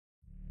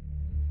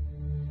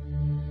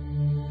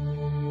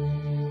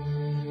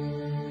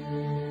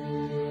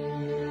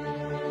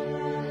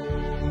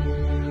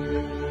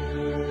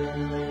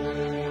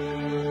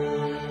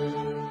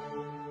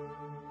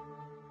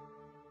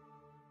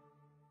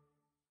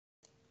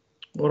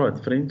All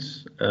right,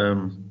 friends.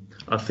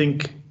 I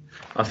think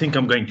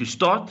I'm going to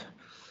start.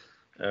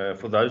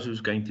 For those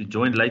who's going to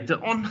join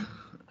later on,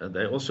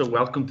 they're also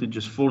welcome to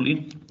just fall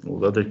in,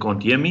 although they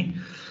can't hear me.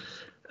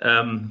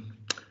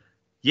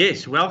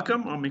 Yes,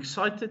 welcome. I'm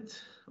excited.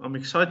 I'm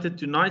excited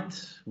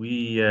tonight.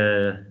 We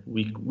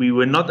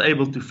were not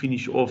able to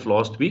finish off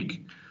last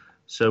week,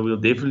 so we're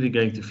definitely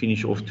going to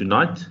finish off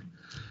tonight.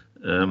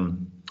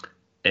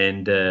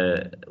 And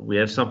we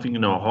have something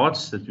in our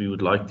hearts that we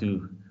would like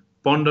to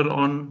ponder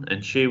on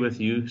and share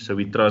with you. So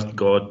we trust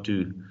God,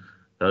 the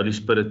Holy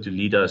Spirit, to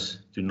lead us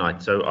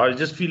tonight. So I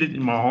just feel it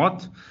in my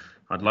heart.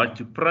 I'd like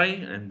to pray,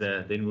 and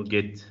then we'll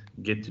get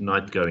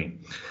tonight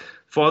going.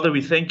 Father,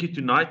 we thank you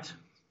tonight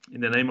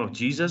in the name of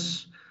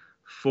Jesus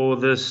for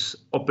this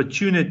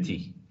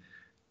opportunity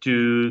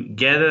to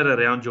gather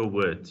around your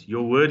word.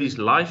 Your word is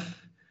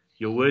life.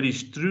 Your word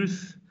is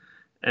truth.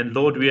 And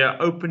Lord, we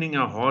are opening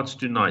our hearts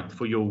tonight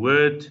for your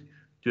word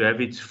to have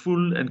its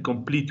full and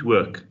complete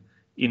work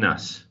in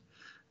us.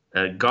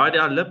 Guide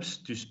our lips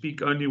to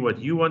speak only what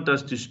you want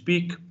us to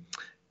speak,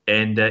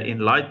 and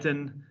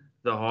enlighten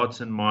the hearts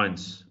and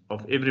minds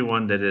of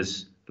everyone that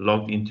is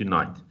logged in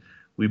tonight.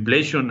 We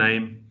bless your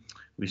name.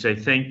 We say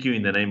thank you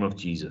in the name of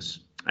Jesus.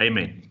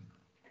 Amen.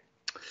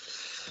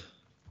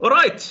 All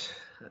right.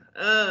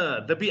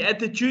 The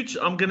Beatitudes,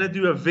 I'm going to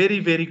do a very,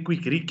 very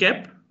quick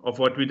recap of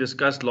what we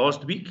discussed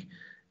last week,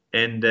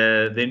 and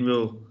then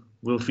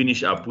we'll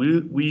finish up.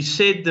 We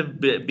said the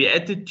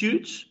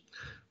Beatitudes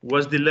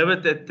was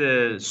delivered at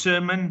the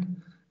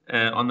Sermon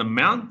on the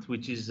Mount,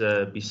 which is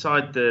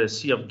beside the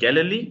Sea of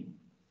Galilee.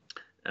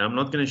 I'm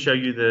not going to show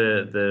you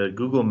the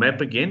Google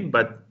map again,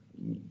 but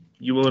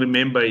you will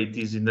remember it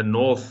is in the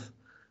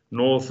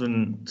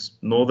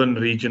northern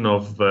region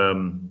of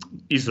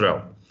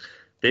Israel.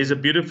 There's a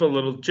beautiful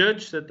little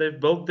church that they've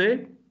built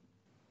there,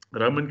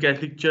 Roman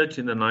Catholic Church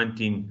in the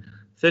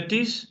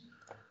 1930s.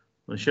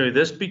 I'll show you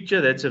this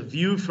picture. That's a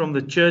view from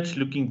the church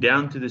looking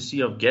down to the Sea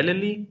of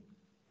Galilee.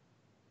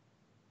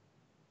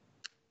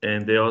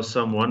 And there are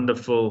some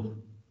wonderful,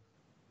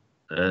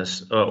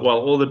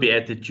 all the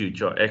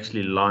Beatitudes are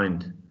actually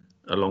lined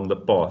along the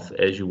path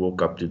as you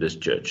walk up to this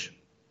church.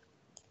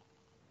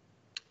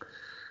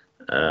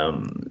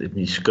 Let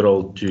me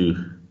scroll to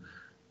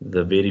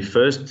the very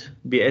first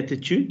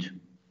Beatitude.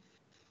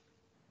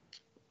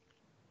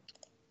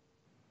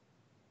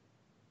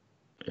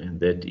 And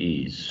that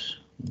is,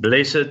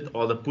 blessed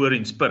are the poor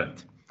in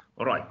spirit.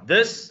 All right,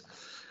 this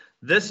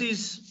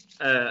is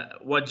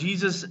what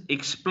Jesus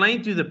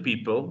explained to the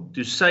people,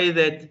 to say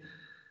that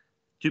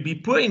to be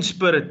poor in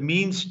spirit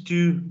means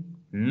to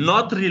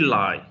not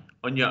rely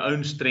on your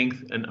own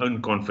strength and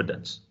own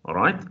confidence. All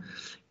right,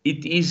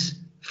 it is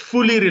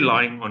fully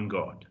relying on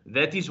God.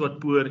 That is what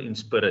poor in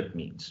spirit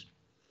means.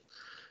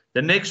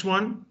 The next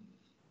one,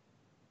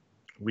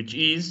 which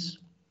is,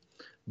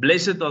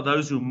 blessed are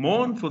those who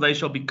mourn, for they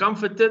shall be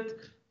comforted.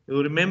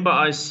 You'll remember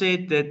I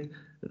said that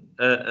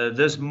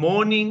this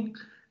mourning,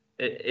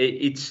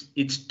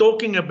 it's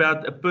talking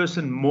about a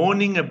person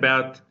mourning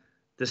about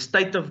the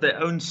state of their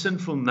own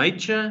sinful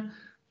nature,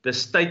 the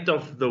state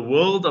of the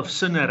world of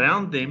sin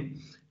around them,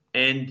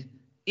 and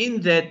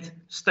in that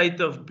state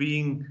of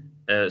being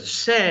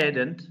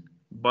saddened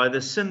by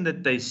the sin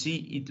that they see,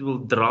 it will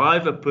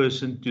drive a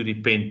person to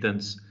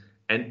repentance,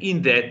 and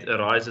in that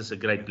arises a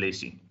great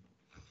blessing.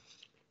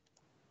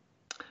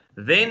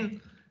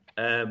 Then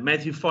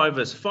Matthew 5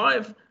 verse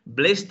 5,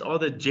 blessed are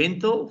the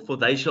gentle, for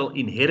they shall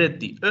inherit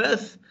the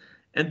earth.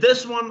 And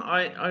this one,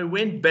 I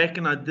went back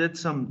and I did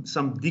some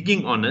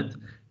digging on it,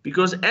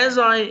 because as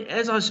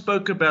I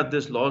spoke about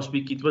this last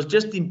week, it was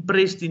just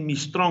impressed in me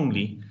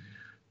strongly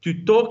to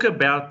talk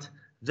about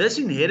this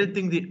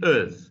inheriting the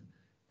earth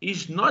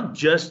is not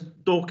just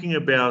talking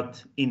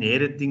about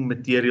inheriting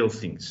material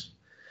things.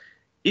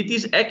 It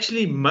is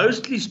actually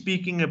mostly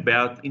speaking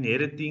about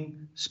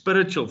inheriting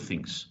spiritual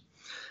things.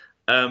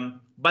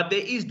 But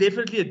there is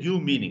definitely a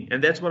dual meaning,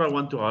 and that's what I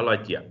want to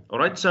highlight here. All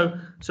right, so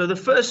the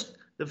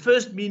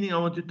first meaning I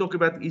want to talk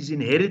about is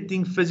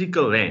inheriting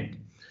physical land.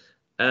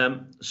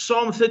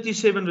 Psalm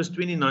 37 verse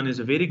 29 is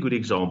a very good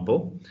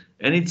example,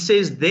 and it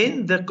says,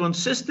 then the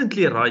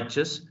consistently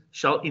righteous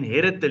shall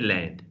inherit the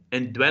land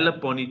and dwell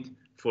upon it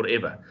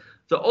forever.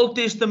 The Old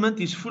Testament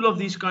is full of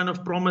these kind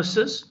of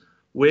promises,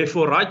 where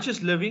for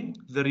righteous living,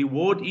 the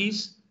reward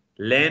is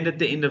land at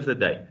the end of the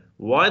day.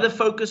 Why the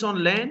focus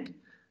on land?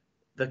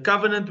 The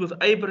covenant with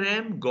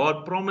Abraham,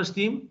 God promised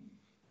him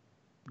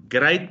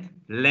great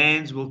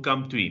lands will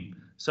come to him.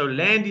 So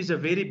land is a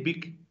very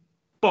big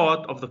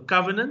part of the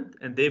covenant,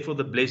 and therefore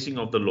the blessing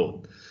of the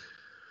Lord.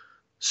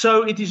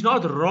 So it is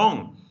not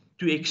wrong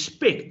to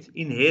expect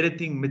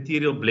inheriting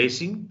material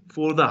blessing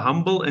for the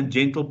humble and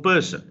gentle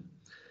person.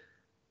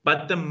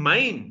 But the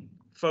main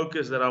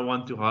focus that I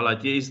want to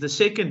highlight here is the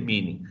second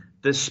meaning,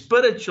 the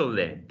spiritual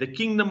land, the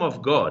kingdom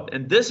of God.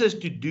 And this has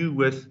to do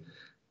with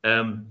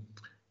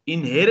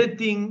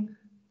inheriting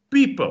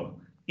people,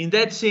 in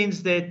that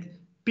sense that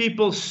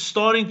people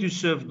starting to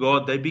serve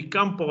God, they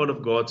become part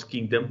of God's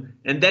kingdom,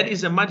 and that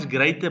is a much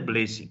greater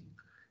blessing,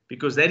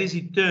 because that is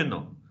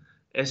eternal.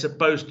 as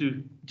opposed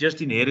to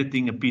just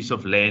inheriting a piece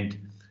of land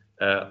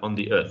on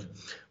the earth.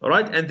 All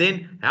right, and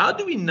then how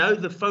do we know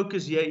the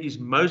focus here is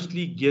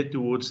mostly geared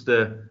towards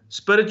the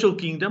spiritual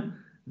kingdom?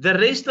 The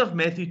rest of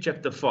Matthew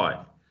chapter 5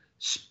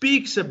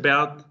 speaks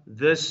about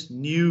this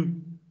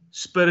new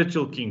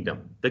spiritual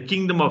kingdom, the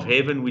kingdom of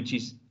heaven which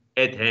is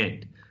at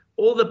hand.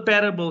 All the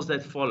parables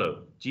that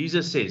follow,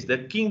 Jesus says the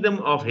kingdom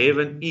of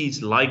heaven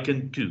is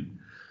likened to.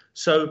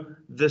 So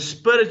the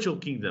spiritual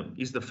kingdom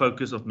is the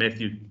focus of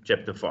Matthew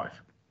chapter 5.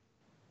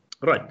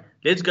 Right,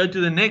 let's go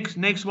to the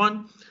next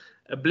one.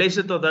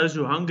 Blessed are those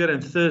who hunger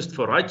and thirst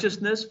for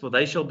righteousness, for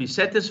they shall be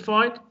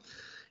satisfied.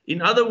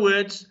 In other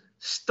words,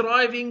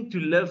 striving to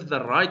live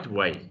the right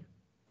way.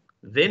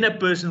 Then a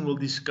person will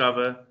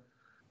discover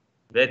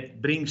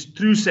that brings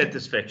true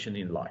satisfaction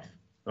in life.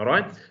 All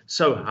right,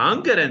 so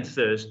hunger and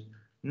thirst,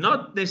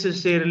 not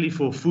necessarily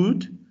for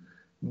food,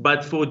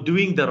 but for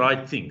doing the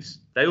right things.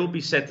 They will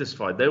be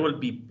satisfied. They will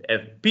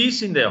have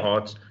peace in their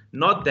hearts,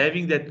 not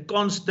having that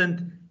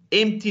constant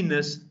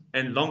emptiness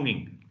and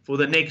longing for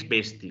the next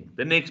best thing,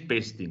 the next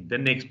best thing, the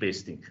next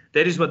best thing.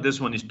 That is what this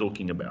one is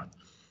talking about.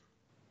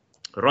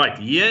 Right,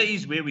 here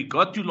is where we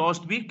got to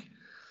last week.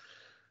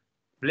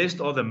 Blessed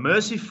are the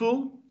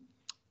merciful.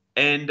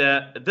 And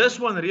this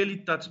one really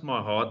touched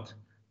my heart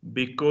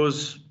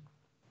because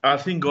I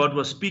think God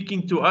was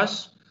speaking to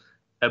us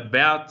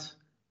about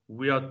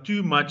we are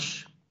too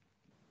much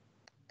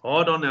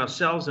hard on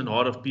ourselves and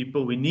hard of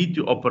people. We need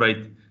to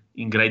operate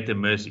in greater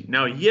mercy.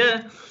 Now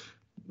here,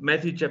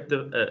 Matthew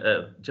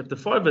chapter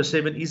 5 verse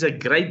 7 is a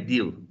great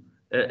deal,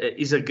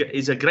 is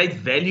a great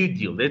value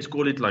deal. Let's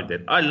call it like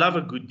that. I love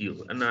a good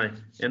deal, and I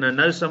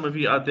know some of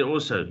you out there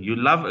also, you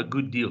love a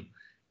good deal.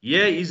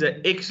 Here is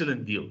an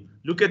excellent deal.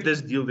 Look at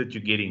this deal that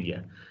you're getting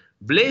here.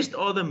 Blessed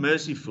are the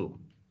merciful,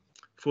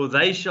 for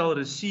they shall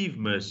receive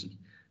mercy.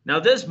 Now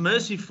this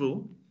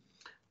merciful,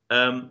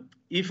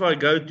 if I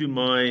go to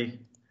my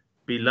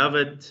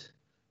beloved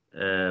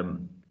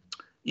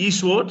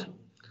eastward,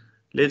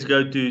 let's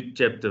go to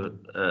chapter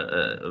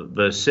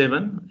verse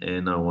 7,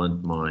 and I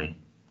want my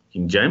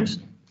King James.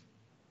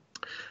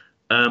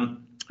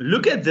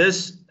 Look at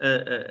this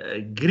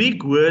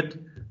Greek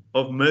word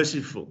of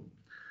merciful.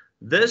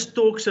 This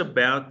talks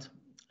about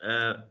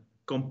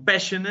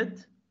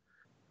compassionate,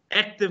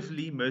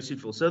 actively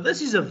merciful. So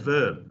this is a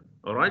verb,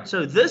 all right?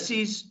 So this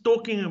is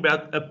talking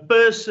about a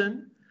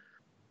person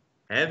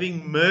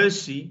having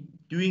mercy,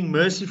 doing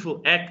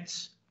merciful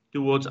acts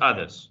towards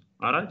others.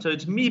 All right, so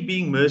it's me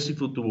being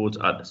merciful towards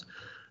others.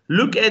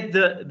 Look at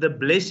the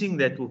blessing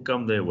that will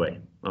come their way.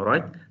 All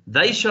right,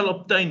 they shall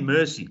obtain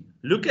mercy.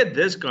 Look at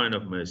this kind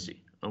of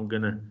mercy. I'm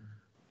going to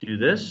do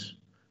this.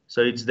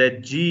 So it's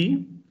that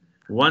G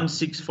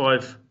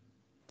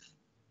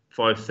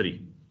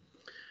 16553.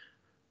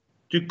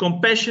 To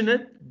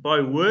compassionate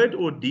by word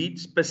or deed,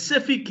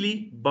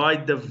 specifically by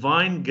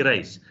divine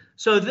grace.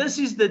 So this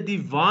is the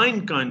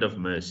divine kind of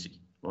mercy.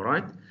 All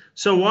right,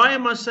 so why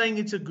am I saying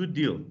it's a good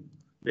deal?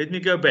 Let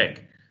me go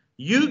back.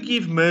 You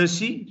give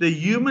mercy, the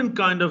human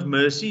kind of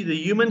mercy, the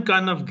human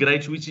kind of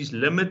grace, which is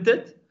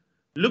limited.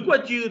 Look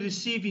what you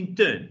receive in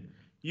turn.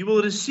 You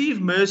will receive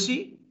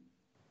mercy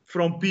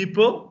from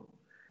people,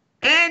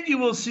 and you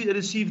will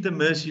receive the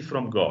mercy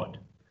from God.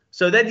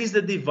 So that is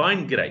the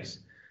divine grace.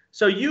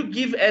 So you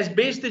give as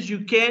best as you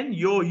can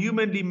your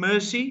humanly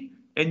mercy,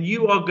 and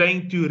you are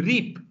going to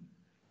reap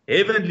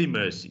heavenly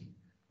mercy.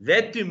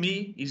 That to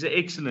me is an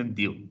excellent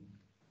deal.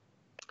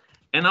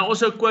 And I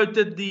also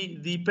quoted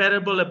the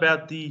parable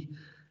about the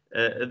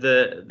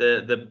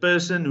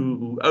person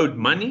who owed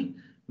money,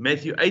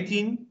 Matthew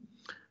 18,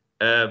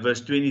 verse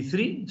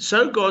 23.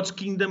 So God's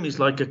kingdom is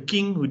like a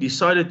king who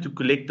decided to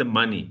collect the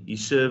money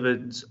his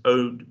servants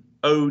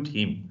owed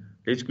him.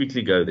 Let's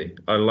quickly go there.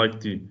 I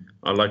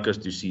like us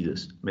to see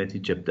this.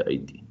 Matthew chapter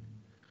 18.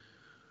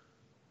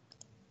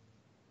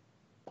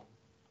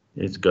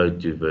 Let's go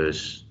to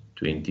verse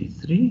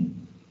 23.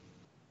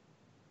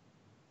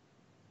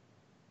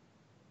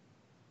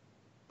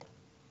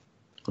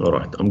 All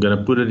right, I'm going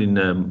to put it in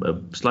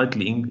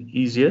slightly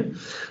easier.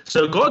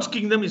 So God's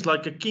kingdom is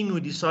like a king who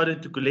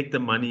decided to collect the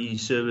money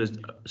his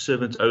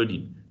servants owed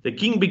him. The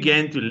king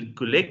began to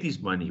collect his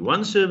money.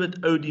 One servant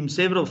owed him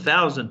several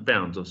thousand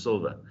pounds of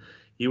silver.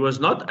 He was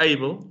not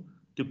able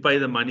to pay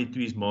the money to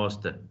his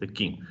master, the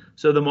king.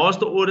 So the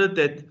master ordered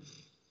that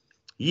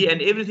he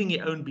and everything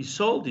he owned be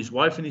sold, his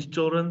wife and his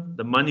children.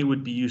 The money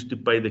would be used to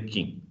pay the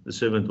king, the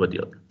servant what he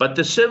owed. But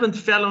the servant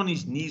fell on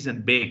his knees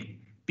and begged,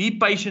 "Be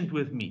patient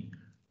with me.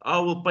 I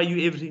will pay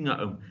you everything I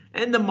own."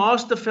 And the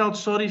master felt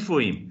sorry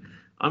for him.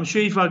 I'm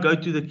sure if I go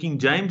to the King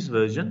James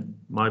Version,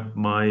 my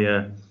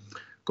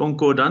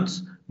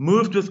concordance,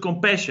 moved with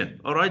compassion.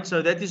 All right,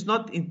 so that is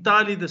not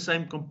entirely the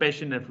same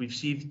compassion that we've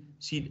seen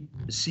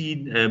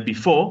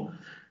before,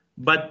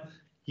 but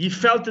he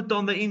felt it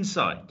on the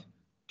inside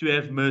to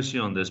have mercy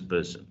on this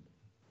person.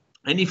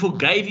 And he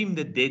forgave him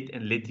the debt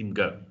and let him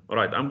go. All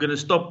right, I'm going to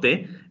stop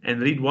there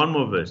and read one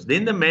more verse.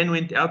 Then the man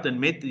went out and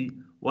met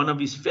one of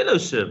his fellow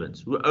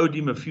servants who owed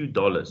him a few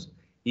dollars.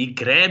 He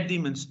grabbed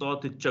him and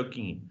started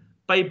choking him.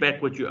 "Pay back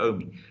what you owe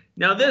me."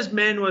 Now this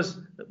man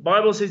the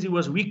Bible says he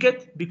was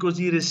wicked because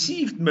he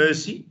received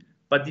mercy,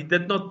 but he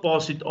did not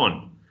pass it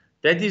on.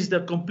 That is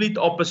the complete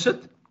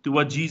opposite to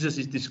what Jesus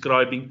is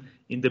describing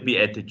in the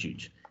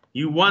Beatitudes.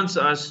 He wants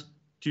us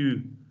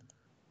to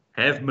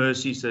have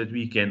mercy so that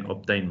we can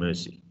obtain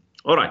mercy.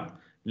 All right,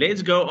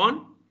 let's go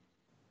on.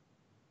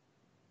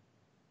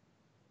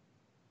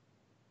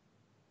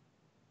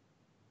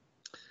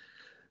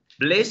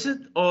 This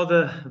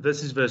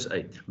is verse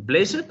 8.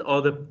 Blessed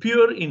are the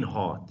pure in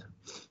heart,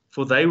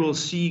 for they will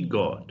see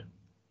God.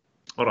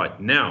 All right,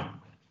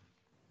 now,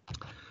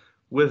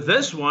 with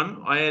this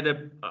one, I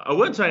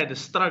won't say I had a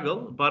struggle,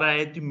 but I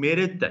had to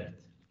meditate.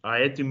 I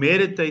had to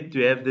meditate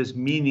to have this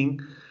meaning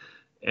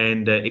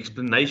and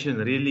explanation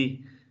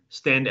really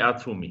stand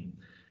out for me.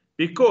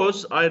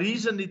 Because I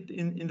reasoned it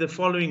in the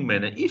following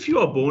manner. If you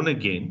are born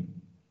again,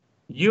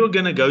 you're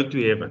going to go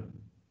to heaven.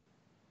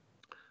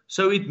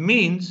 So it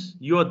means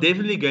you are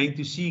definitely going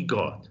to see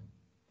God.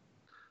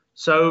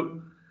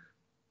 So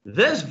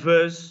this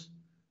verse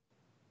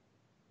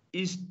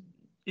is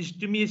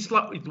to me,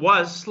 it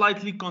was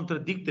slightly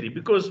contradictory,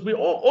 because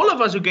all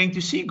of us are going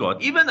to see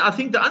God. Even I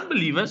think the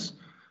unbelievers,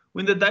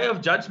 when the day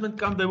of judgment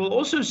comes, they will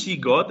also see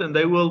God, and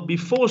they will be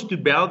forced to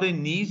bow their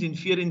knees in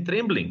fear and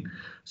trembling.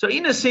 So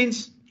in a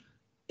sense,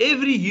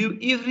 every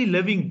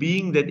living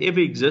being that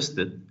ever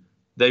existed,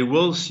 they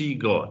will see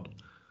God.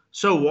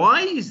 So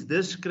why is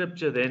this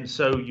scripture then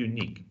so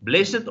unique?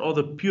 Blessed are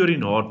the pure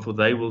in heart, for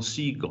they will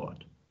see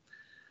God.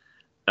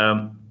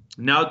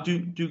 Now,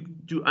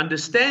 to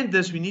understand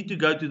this, we need to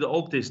go to the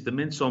Old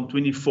Testament, Psalm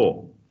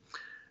 24.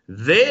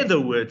 There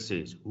the word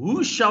says,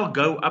 who shall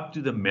go up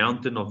to the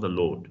mountain of the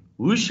Lord?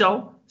 Who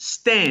shall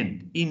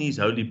stand in his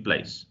holy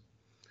place?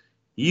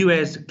 He who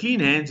has clean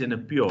hands and a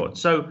pure heart.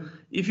 So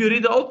if you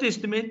read the Old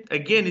Testament,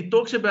 again, it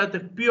talks about a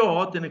pure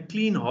heart and a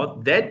clean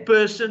heart. That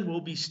person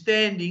will be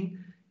standing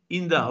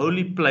in the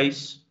holy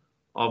place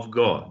of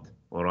God.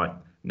 All right.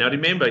 Now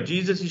remember,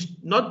 Jesus is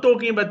not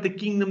talking about the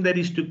kingdom that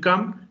is to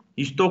come.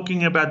 He's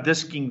talking about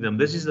this kingdom.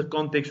 This is the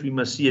context we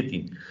must see it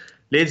in.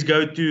 Let's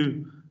go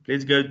to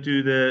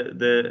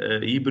the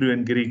Hebrew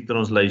and Greek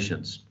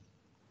translations.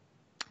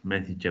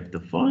 Matthew chapter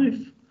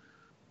 5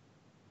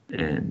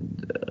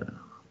 and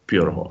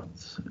pure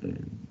heart.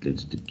 And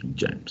let's do King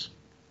James.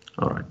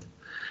 All right.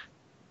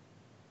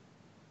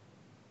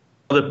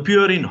 The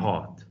pure in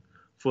heart,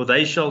 for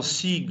they shall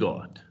see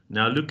God.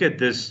 Now look at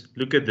this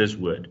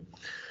word.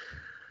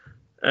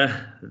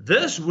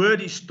 This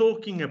word is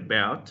talking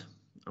about,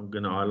 I'm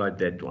going to highlight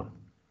that one.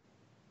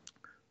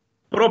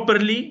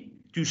 Properly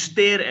to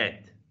stare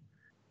at.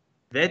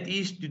 That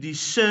is to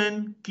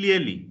discern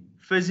clearly,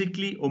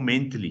 physically or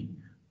mentally.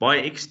 By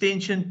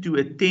extension, to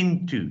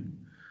attend to.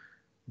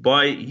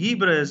 By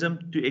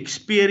Hebraism, to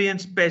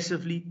experience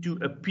passively, to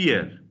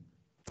appear.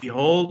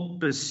 Behold,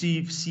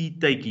 perceive, see,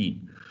 take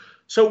heed.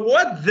 So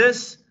what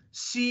this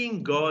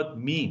seeing God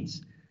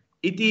means,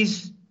 it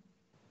is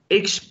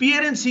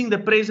experiencing the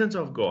presence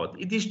of God.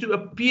 It is to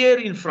appear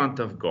in front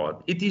of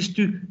God. It is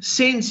to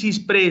sense his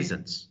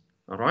presence.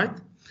 All right?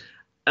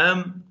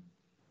 And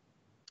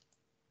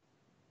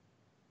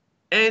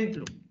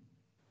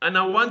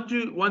I want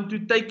to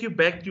take you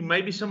back to,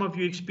 maybe some of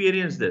you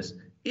experience this.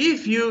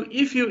 If you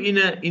in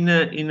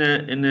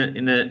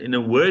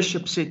a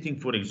worship setting,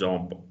 for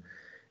example,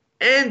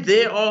 and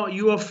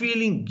you are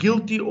feeling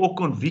guilty or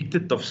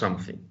convicted of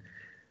something,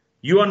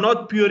 you are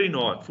not pure in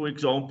heart. For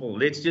example,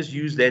 let's just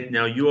use that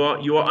now. You are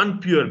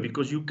unpure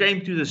because you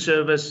came to the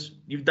service,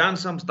 you've done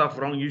some stuff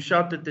wrong, you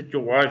shouted at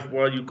your wife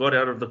while you got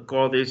out of the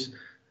car.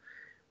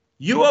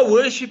 You are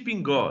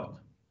worshiping God.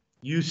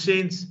 You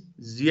sense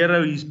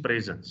zero his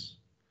presence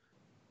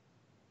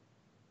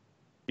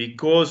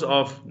because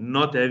of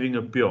not having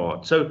a pure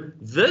heart. So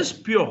this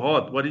pure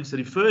heart, what it's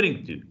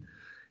referring to,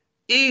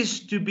 is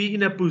to be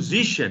in a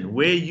position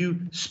where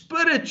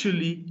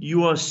spiritually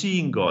you are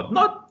seeing God.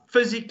 Not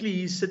physically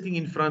he's sitting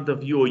in front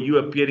of you or you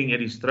appearing at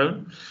his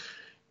throne.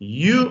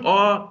 You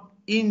are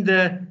in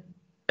the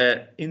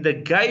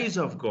gaze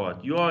of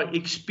God. You are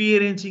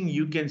experiencing,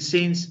 you can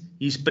sense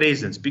his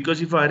presence.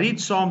 Because if I read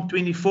Psalm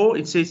 24,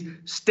 it says,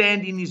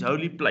 stand in his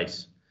holy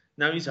place.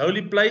 Now his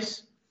holy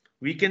place,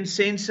 we can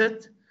sense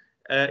it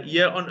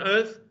here on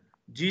earth.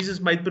 Jesus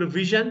made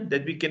provision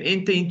that we can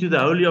enter into the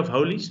Holy of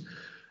Holies.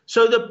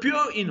 So the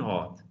pure in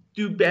heart,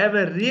 to have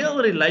a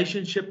real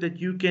relationship that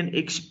you can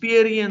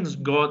experience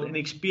God and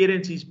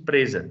experience his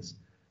presence,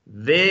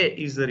 there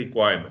is the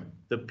requirement,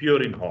 the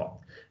pure in heart.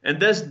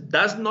 And this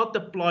does not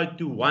apply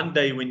to one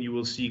day when you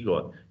will see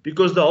God,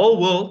 because the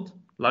whole world,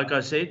 like I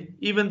said,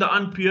 even the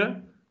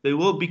unpure, there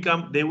will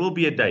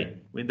be a day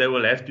when they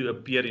will have to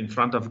appear in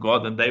front of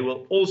God, and they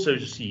will also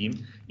see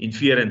him in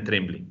fear and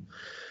trembling.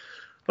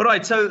 All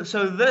right, so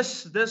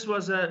this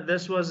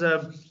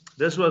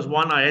was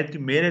one I had to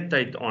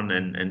meditate on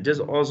and just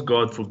ask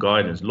God for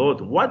guidance. Lord,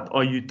 what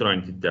are you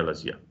trying to tell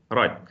us here? All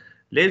right,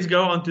 let's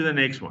go on to the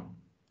next one.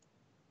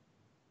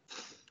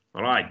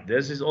 All right,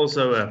 this is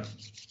also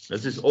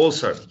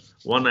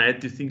one I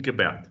had to think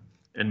about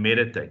and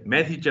meditate.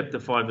 Matthew chapter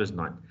 5 verse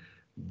 9.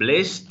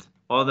 Blessed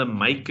are the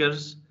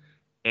makers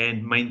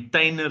and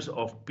maintainers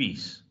of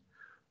peace,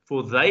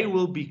 for they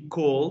will be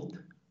called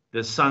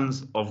the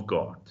sons of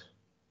God.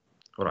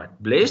 All right.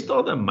 Blessed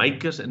are the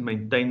makers and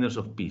maintainers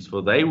of peace,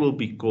 for they will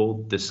be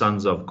called the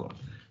sons of God.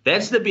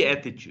 That's the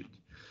beatitude.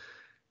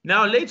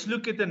 Now let's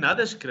look at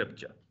another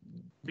scripture.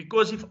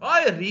 Because if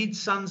I read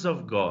sons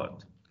of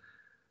God,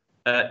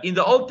 in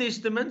the Old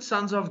Testament,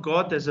 sons of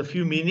God has a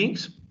few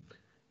meanings.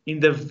 In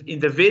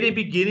the very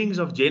beginnings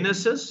of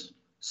Genesis,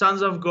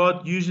 sons of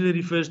God usually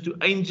refers to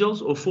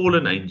angels or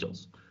fallen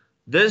angels.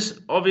 This,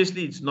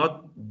 obviously, it's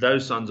not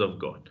those sons of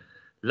God.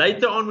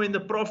 Later on, when the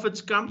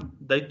prophets come,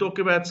 they talk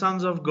about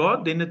sons of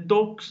God, then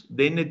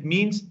it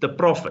means the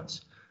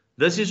prophets.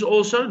 This is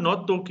also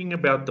not talking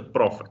about the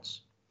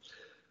prophets.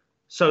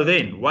 So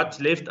then, what's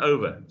left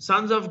over?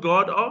 Sons of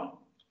God are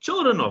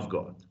children of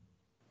God.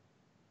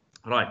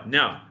 Right,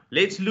 now,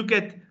 let's look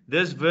at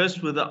this verse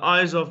with the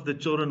eyes of the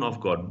children of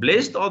God.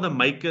 Blessed are the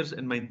makers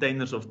and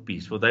maintainers of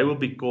peace, for they will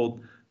be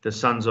called the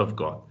sons of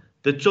God.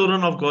 The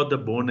children of God, the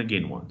born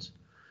again ones.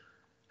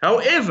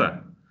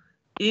 However,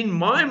 in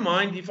my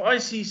mind, if I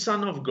see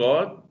son of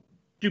God,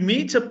 to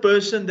me it's a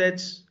person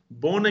that's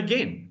born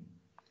again,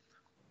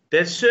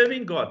 that's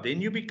serving God.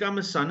 Then you become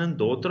a son and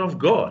daughter of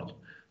God.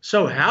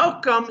 So how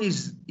come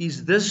is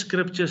this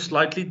scripture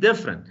slightly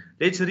different?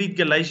 Let's read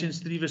Galatians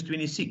 3 verse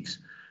 26.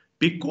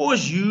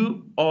 Because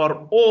you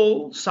are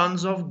all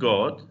sons of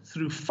God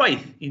through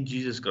faith in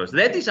Jesus Christ.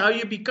 That is how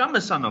you become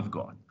a son of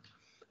God.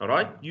 All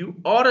right? You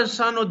are a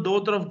son or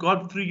daughter of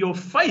God through your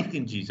faith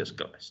in Jesus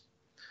Christ.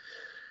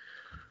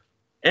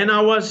 And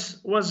I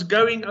was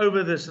going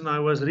over this and I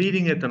was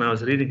reading it and I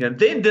was reading it. And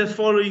then the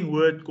following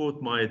word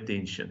caught my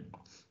attention.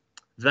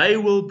 They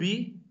will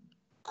be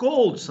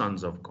called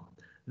sons of God.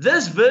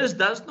 This verse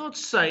does not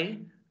say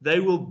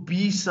they will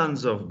be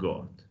sons of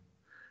God.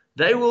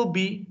 They will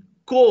be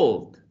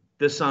called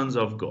the sons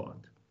of God.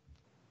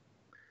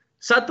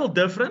 Subtle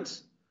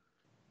difference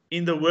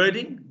in the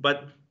wording,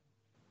 but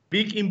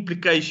big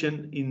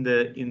implication in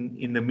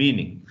the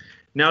meaning.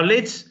 Now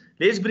let's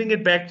bring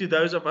it back to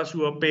those of us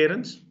who are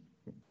parents.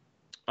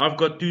 I've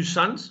got 2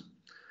 sons.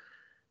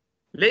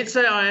 Let's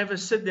say I have a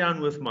sit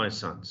down with my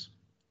sons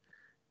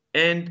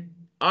and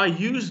I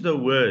use the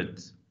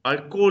words, I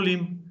call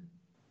him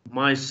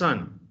my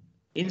son.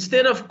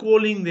 Instead of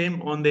calling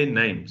them on their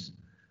names,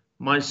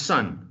 my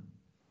son,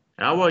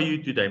 how are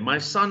you today? My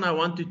son, I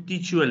want to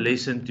teach you a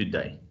lesson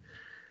today.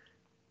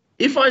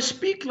 If I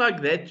speak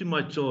like that to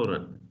my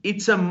children,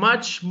 it's a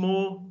much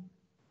more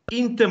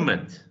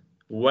intimate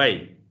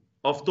way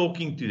of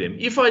talking to them.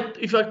 If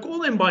I call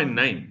them by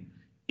name,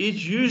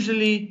 it's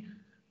usually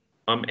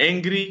I'm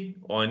angry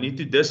or I need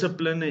to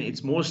discipline,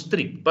 it's more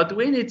strict. But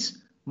when it's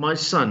my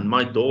son,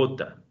 my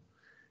daughter,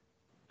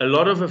 a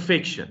lot of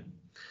affection.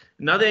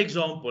 Another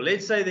example,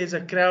 let's say there's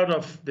a crowd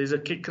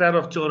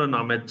of children.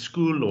 I'm at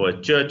school or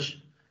at church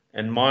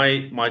and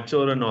my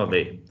children are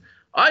there.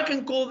 I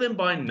can call them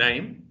by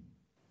name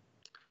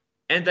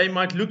and they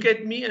might look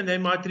at me and they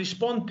might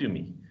respond to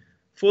me.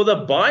 For the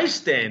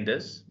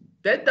bystanders,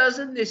 that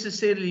doesn't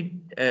necessarily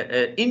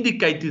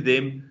indicate to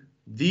them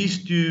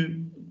these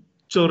 2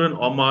 children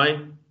are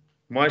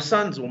my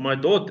sons or my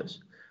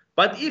daughters.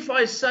 But if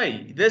I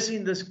say this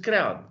in this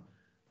crowd,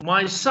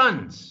 my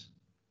sons,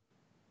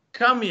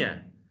 come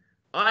here.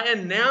 I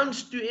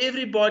announce to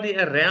everybody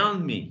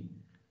around me,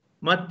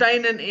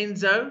 Martijn and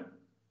Enzo,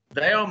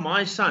 they are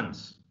my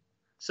sons.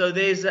 So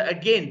there's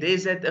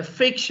that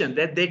affection,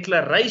 that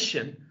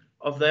declaration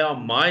of they are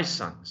my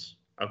sons.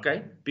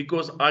 Okay?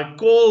 Because I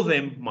call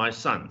them my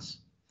sons.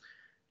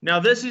 Now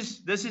this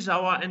is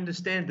how I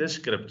understand this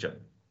scripture.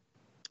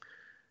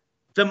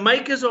 The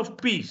makers of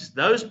peace,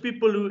 those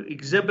people who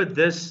exhibit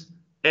this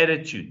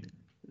attitude,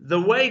 the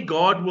way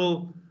God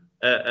will,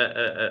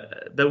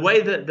 the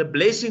way that the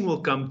blessing will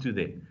come to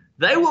them,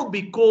 they will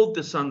be called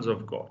the sons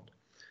of God.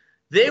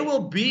 There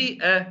will be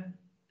a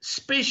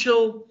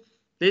special,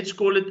 let's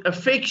call it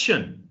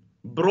affection,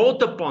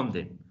 brought upon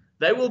them.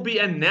 They will be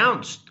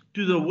announced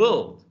to the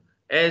world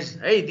as,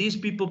 hey, these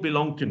people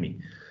belong to me.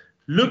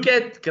 Look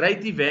at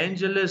great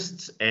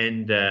evangelists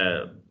and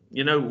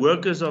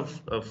workers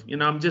of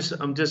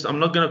I'm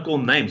not going to call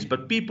names,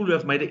 but people who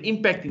have made an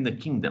impact in the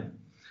kingdom.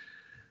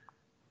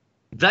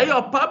 They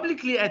are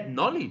publicly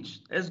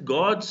acknowledged as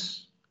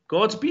God's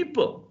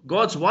people,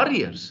 God's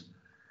warriors.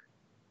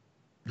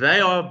 They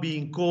are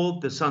being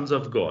called the sons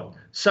of God.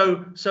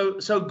 So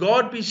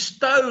God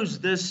bestows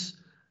this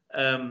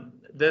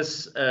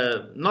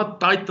not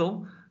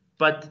title,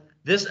 but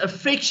this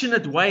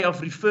affectionate way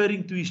of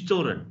referring to his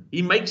children.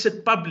 He makes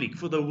it public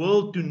for the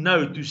world to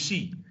know, to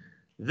see.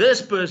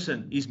 This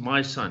person is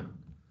my son,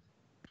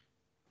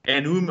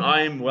 and whom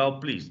I am well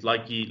pleased,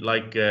 like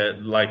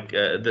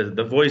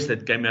the voice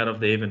that came out of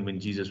the heaven when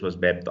Jesus was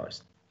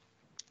baptized.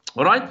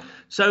 All right.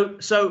 So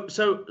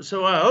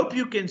I hope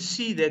you can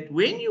see that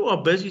when you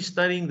are busy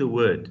studying the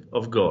Word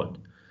of God,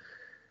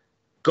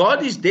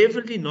 God is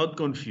definitely not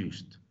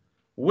confused.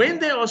 When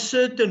there are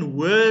certain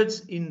words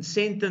in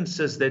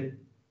sentences that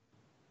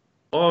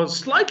are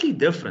slightly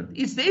different,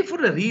 it's there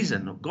for a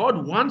reason.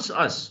 God wants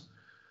us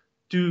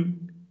to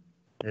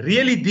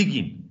really dig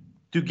in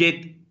to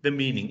get the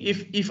meaning.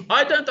 If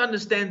I don't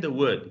understand the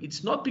word,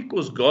 it's not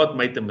because God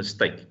made a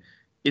mistake.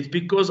 It's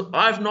because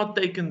I've not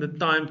taken the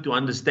time to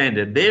understand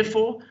it.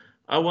 Therefore,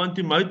 I want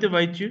to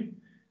motivate you.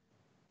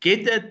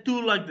 Get a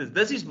tool like this.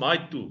 This is my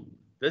tool.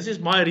 This is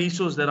my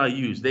resource that I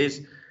use.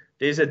 There's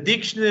a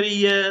dictionary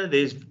here.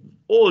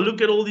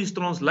 Look at all these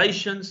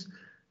translations.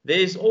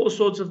 There's all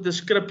sorts of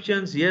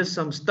descriptions. Here's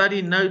some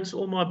study notes.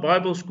 All my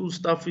Bible school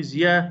stuff is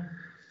here.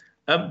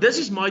 This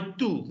is my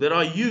tool that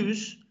I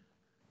use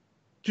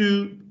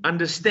to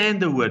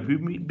understand the word,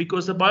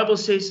 because the Bible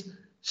says,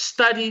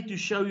 study to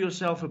show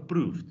yourself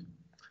approved.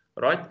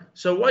 Right?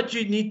 So what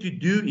you need to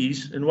do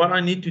is, and what I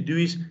need to do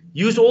is,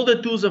 use all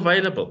the tools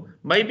available.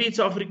 Maybe it's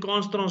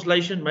Afrikaans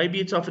translation, maybe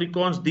it's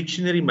Afrikaans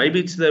dictionary, maybe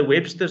it's the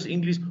Webster's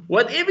English.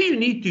 Whatever you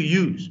need to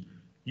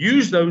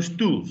use those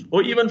tools,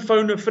 or even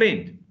phone a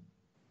friend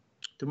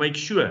to make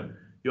sure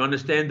you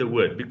understand the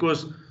word,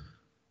 because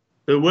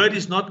the word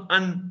is not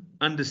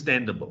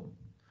ununderstandable,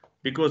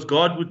 because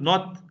God would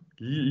not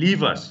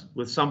leave us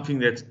with something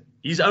that's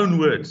His own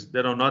words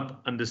that are not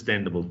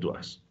understandable to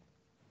us.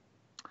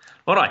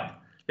 All right.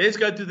 Let's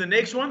go to the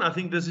next one. I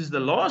think this is the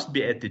last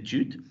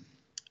beatitude,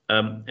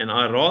 and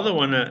I rather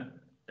want to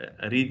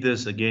read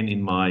this again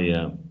in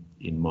my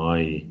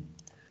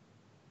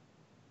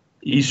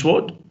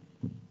eSword.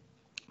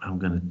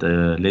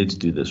 Let's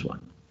do this one.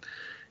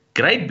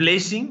 Great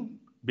blessing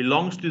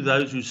belongs to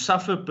those who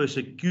suffer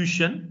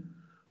persecution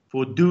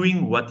for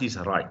doing what is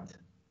right.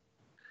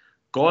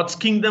 God's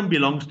kingdom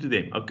belongs to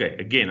them. Okay,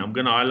 again, I'm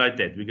going to highlight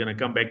that. We're going to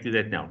come back to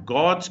that now.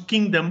 God's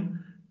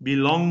kingdom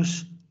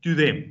belongs to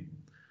them.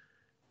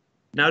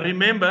 Now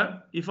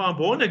remember, if I'm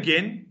born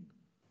again,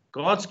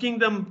 God's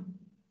kingdom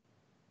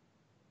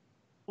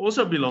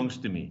also belongs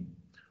to me.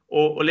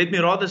 Or let me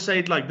rather say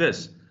it like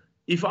this.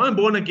 If I'm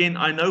born again,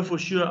 I know for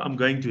sure I'm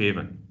going to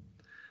heaven.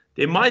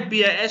 There might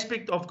be an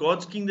aspect of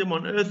God's kingdom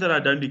on earth that I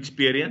don't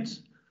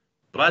experience,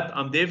 but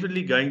I'm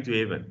definitely going to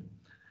heaven.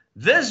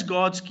 This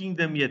God's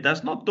kingdom here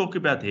does not talk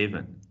about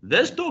heaven.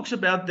 This talks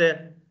about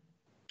the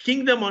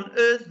kingdom on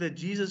earth that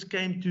Jesus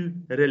came to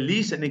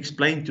release and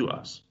explain to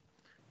us.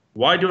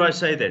 Why do I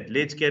say that?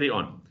 Let's carry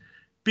on.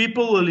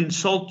 People will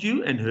insult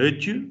you and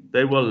hurt you.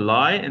 They will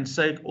lie and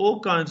say all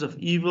kinds of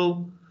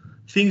evil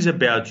things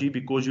about you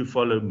because you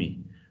follow me.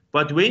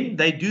 But when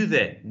they do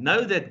that,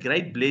 know that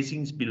great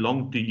blessings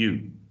belong to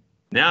you.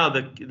 Now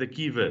the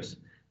key verse.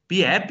 Be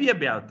happy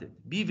about it.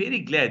 Be very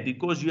glad,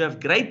 because you have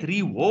great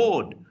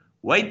reward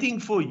waiting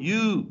for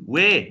you.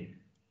 Where?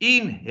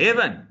 In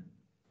heaven.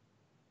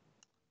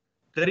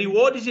 The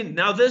reward is in.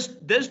 Now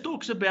this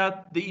talks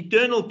about the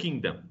eternal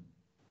kingdom.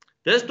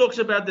 This talks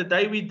about the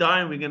day we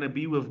die and we're going to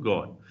be with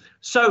God.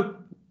 So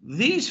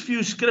these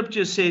few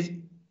scriptures says,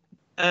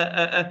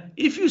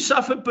 if you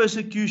suffer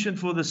persecution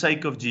for the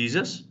sake of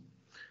Jesus,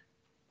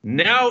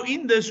 now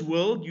in this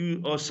world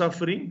you are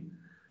suffering,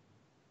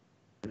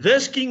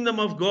 this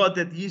kingdom of God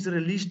that He's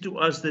released to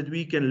us that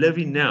we can live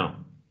in now,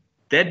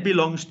 that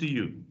belongs to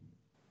you.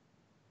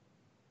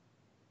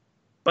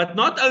 But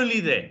not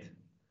only that,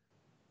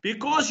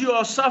 because you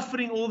are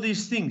suffering all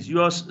these things,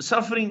 you are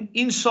suffering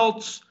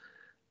insults,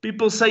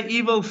 people say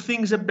evil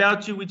things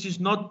about you, which is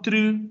not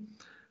true.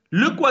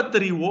 Look what the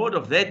reward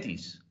of that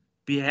is.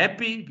 Be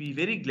happy, be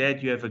very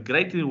glad. You have a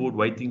great reward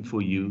waiting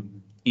for you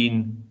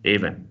in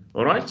heaven.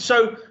 All right.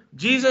 So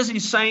Jesus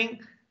is saying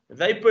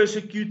they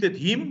persecuted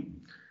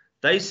Him.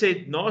 They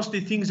said nasty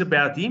things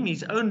about Him.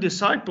 His own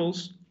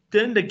disciples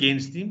turned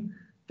against Him.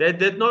 That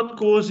did not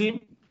cause Him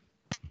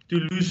to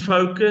lose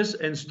focus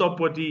and stop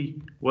what He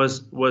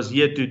was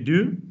here to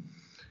do.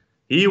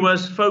 He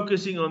was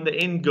focusing on the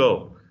end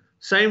goal.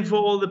 Same for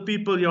all the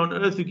people here on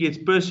earth who gets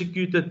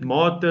persecuted,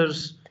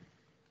 martyrs,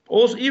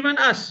 also even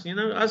us.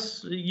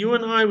 You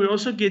and I, we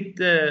also get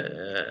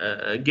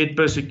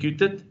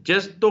persecuted.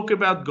 Just talk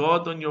about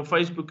God on your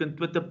Facebook and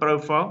Twitter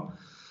profile.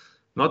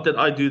 Not that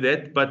I do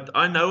that, but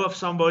I know of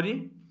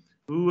somebody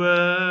who,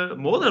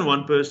 more than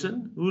one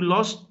person, who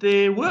lost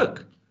their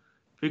work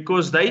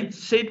because they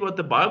said what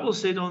the Bible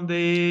said on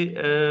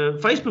their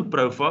Facebook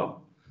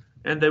profile,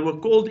 and they were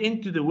called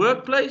into the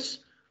workplace.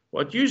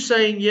 What you're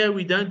saying here,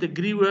 we don't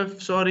agree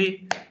with.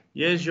 Sorry,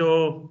 here's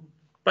your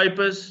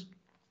papers.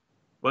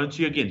 Won't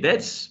see you again.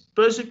 That's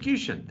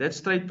persecution. That's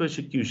straight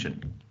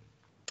persecution.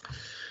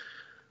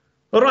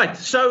 All right.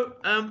 So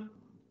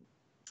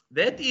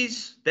that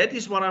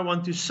is what I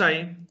want to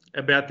say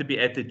about the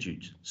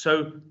Beatitudes.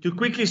 So to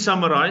quickly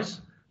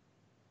summarize,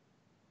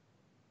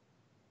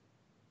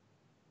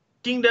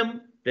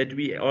 kingdom that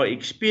we are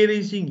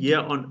experiencing here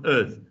on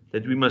earth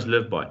that we must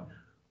live by.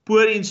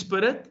 Poor in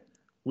spirit,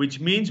 which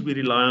means we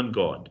rely on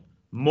God.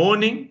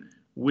 Mourning,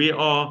 we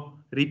are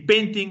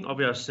repenting of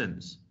our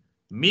sins.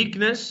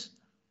 Meekness,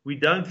 we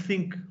don't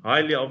think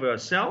highly of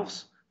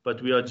ourselves,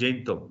 but we are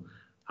gentle.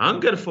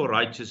 Hunger for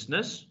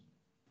righteousness,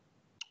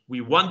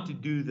 we want to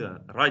do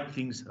the right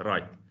things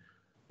right.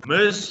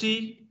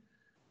 Mercy,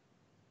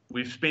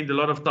 we've spent a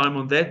lot of time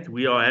on that.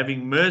 We are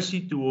having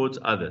mercy towards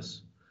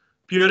others.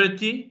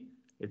 Purity,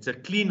 it's a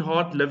clean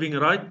heart living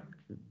right.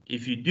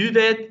 If you do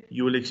that,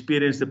 you will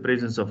experience the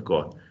presence of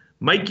God.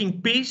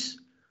 Making peace,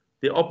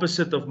 the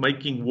opposite of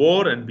making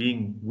war and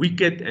being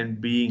wicked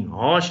and being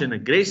harsh and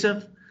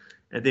aggressive.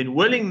 And then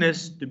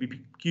willingness to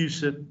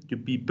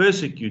be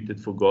persecuted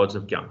for God's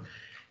account.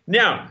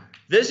 Now,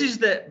 this is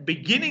the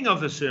beginning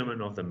of the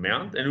Sermon on the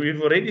Mount, and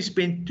we've already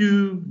spent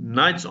 2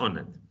 nights on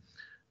it.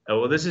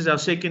 Well, this is our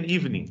second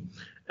evening.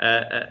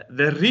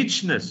 The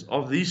richness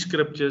of these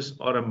scriptures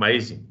are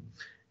amazing.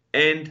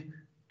 And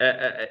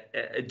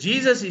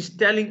Jesus is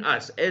telling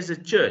us as a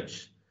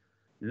church,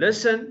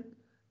 listen,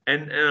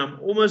 and I'm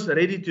almost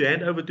ready to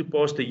hand over to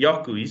Pastor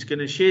Yaku. He's going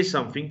to share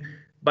something.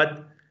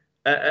 But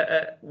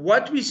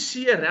what we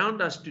see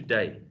around us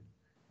today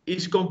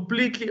is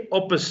completely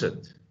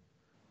opposite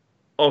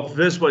of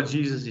this, what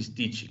Jesus is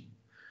teaching.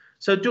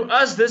 So to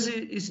us, this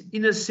is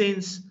in a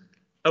sense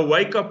a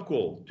wake-up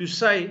call to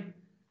say,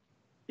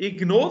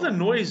 ignore the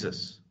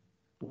noises.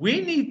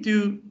 We need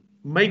to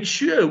make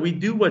sure we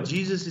do what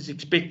Jesus is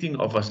expecting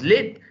of us.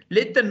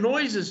 Let the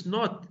noises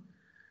not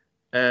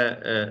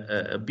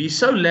be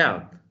so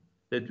loud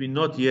that we're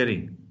not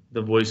hearing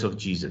the voice of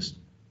Jesus.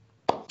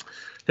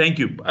 Thank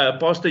you.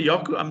 Pastor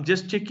Yaku, I'm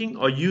just checking.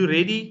 Are you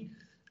ready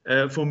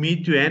for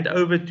me to hand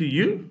over to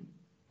you?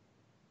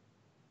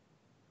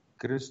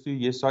 Christu,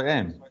 yes, I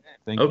am.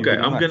 Thank you. Okay,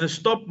 I'm going to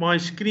stop my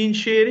screen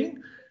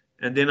sharing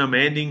and then I'm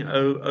handing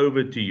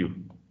over to you.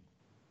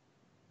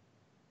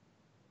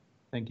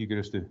 Thank you,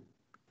 Christu.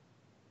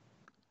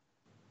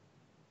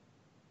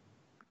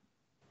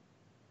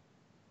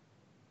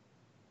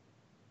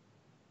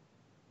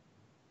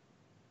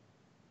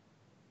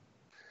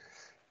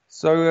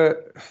 So,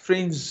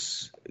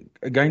 friends,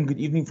 again, good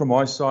evening from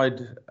my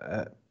side.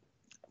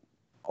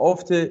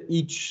 After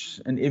each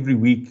and every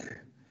week,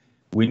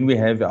 when we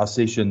have our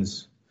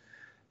sessions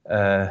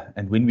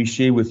and when we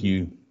share with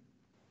you,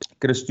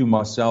 Christu,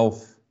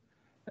 myself,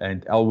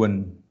 and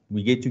Alwyn,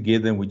 we get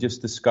together and we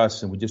just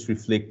discuss and we just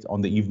reflect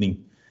on the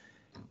evening.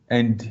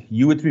 And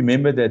you would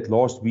remember that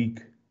last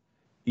week,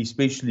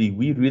 especially,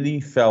 we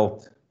really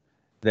felt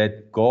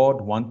that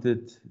God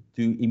wanted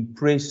to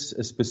impress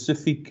a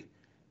specific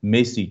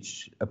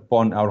message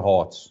upon our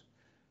hearts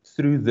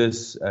through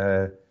this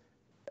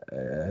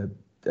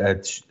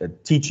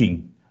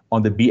teaching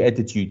on the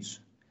beatitudes.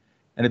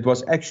 And it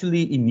was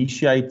actually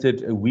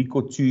initiated a week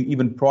or two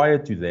even prior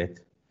to that,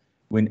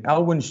 when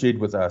Alwyn shared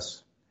with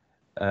us,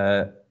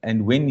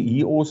 and when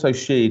he also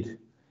shared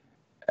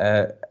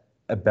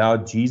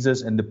about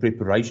Jesus and the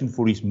preparation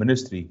for his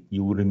ministry.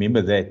 You will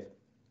remember that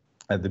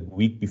the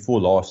week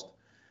before last.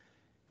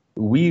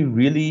 We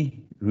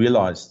really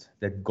realized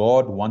that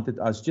God wanted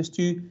us just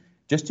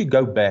to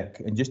go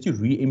back and just to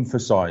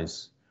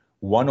re-emphasize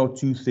 1 or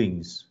 2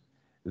 things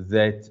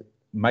that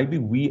maybe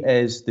we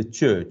as the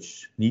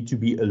church need to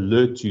be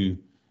alert to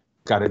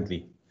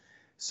currently.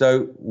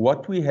 So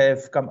what we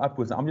have come up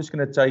with, I'm just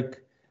going to take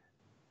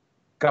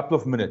a couple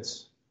of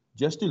minutes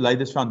just to lay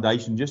this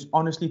foundation, just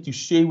honestly to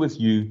share with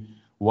you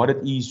what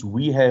it is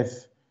we have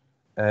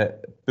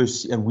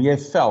and we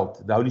have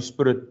felt the Holy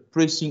Spirit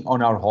pressing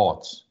on our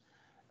hearts.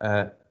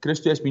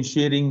 Christo has been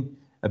sharing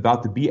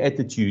about the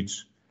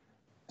Beatitudes.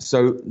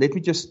 So let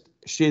me just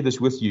share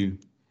this with you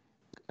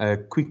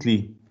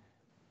quickly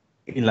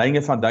in laying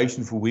a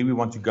foundation for where we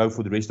want to go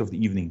for the rest of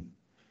the evening.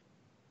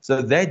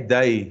 So that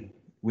day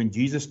when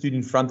Jesus stood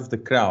in front of the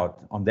crowd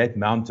on that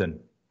mountain,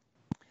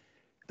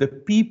 the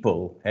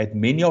people had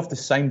many of the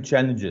same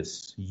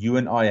challenges you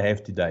and I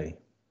have today.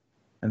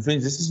 And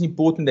friends, this is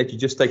important that you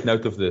just take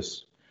note of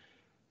this.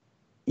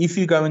 If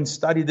you go and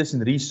study this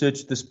and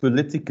research this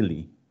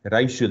politically,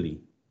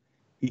 racially,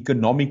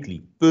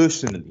 economically,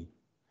 personally,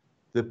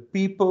 the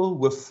people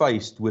were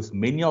faced with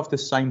many of the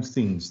same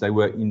things. They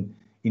were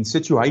in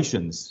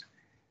situations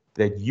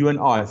that you and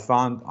I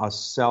found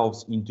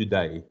ourselves in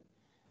today.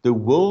 The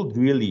world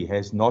really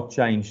has not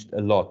changed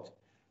a lot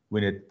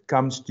when it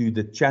comes to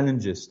the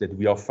challenges that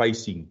we are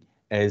facing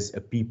as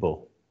a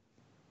people.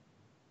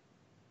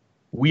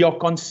 We are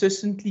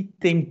consistently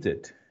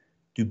tempted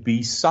to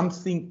be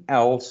something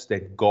else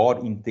that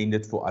God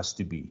intended for us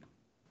to be.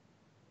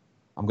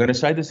 I'm going to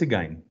say this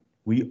again.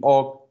 We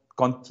are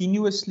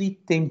continuously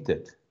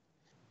tempted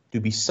to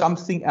be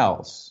something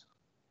else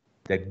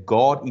that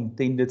God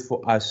intended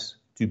for us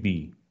to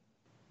be.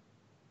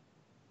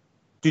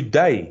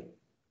 Today,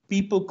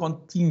 people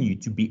continue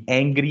to be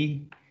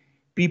angry.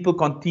 People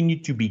continue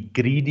to be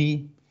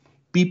greedy.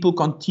 People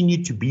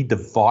continue to be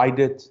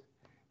divided.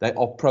 They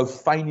are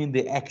profane in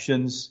their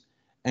actions.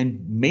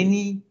 And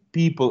many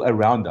people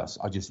around us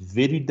are just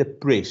very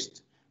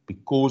depressed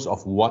because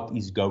of what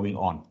is going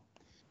on.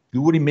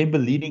 You will remember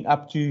leading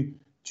up to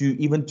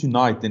even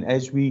tonight, and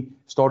as we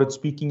started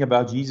speaking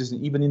about Jesus,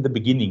 and even in the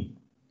beginning,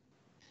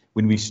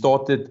 when we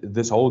started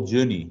this whole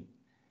journey,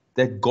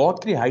 that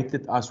God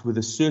created us with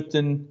a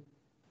certain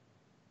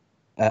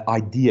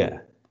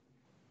idea.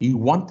 He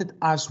wanted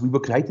us, we were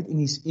created in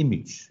His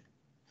image.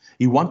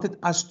 He wanted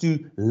us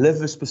to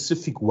live a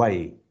specific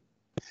way.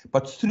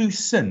 But through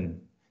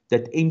sin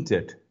that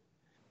entered,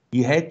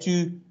 He had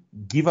to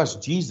give us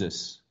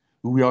Jesus,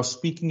 who we are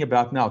speaking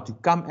about now, to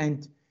come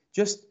and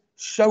just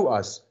show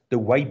us the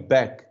way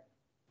back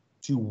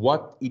to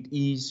what it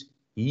is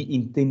He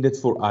intended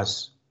for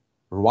us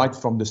right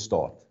from the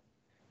start.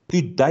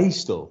 Today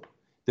still,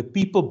 the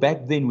people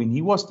back then, when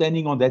He was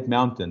standing on that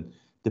mountain,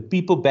 the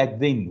people back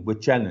then were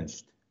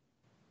challenged.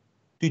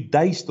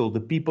 Today still, the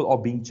people are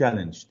being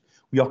challenged.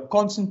 We are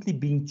constantly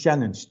being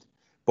challenged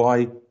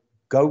by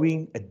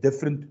going a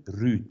different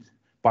route,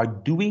 by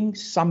doing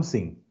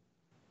something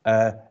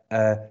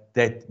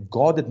that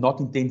God did not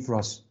intend for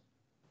us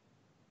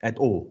at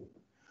all.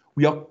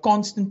 We are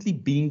constantly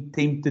being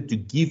tempted to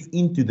give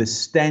into the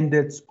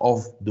standards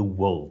of the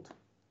world.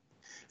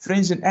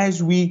 Friends, and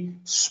as we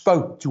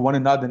spoke to one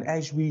another and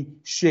as we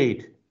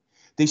shared,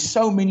 there's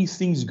so many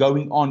things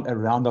going on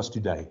around us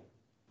today.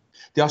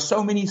 There are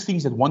so many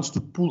things that wants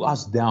to pull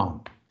us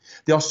down.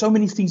 There are so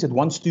many things that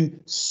wants to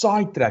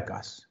sidetrack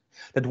us,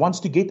 that wants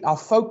to get our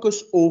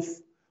focus off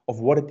of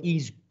what it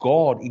is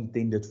God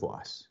intended for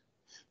us,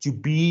 to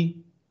be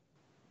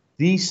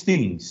these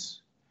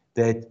things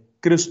that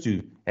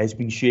Christu has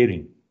been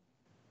sharing.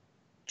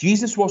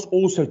 Jesus was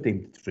also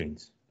tempted,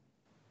 friends.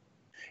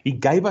 He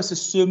gave us a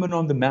Sermon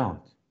on the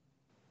Mount.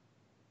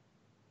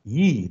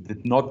 He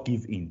did not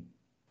give in.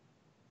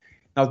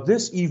 Now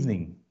this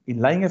evening, in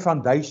laying a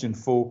foundation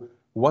for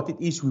what it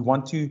is we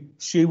want to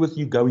share with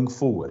you going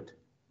forward,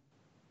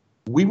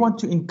 we want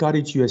to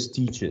encourage you as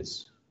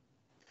teachers.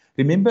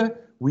 Remember,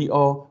 we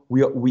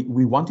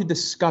want to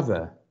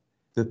discover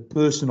the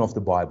person of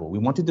the Bible. We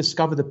want to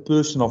discover the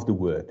person of the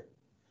Word.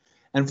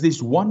 And if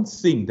there's one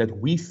thing that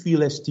we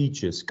feel as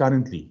teachers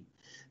currently,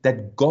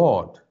 that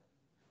God,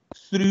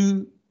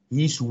 through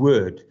His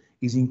Word,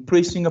 is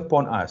impressing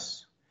upon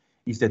us,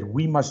 is that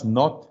we must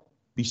not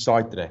be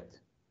sidetracked.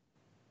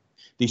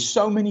 There's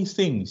so many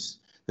things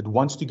that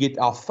wants to get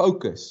our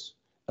focus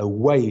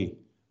away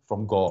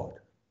from God.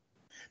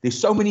 There's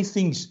so many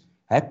things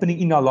happening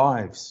in our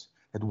lives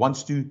that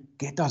wants to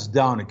get us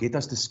down and get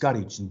us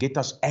discouraged and get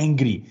us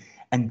angry,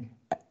 and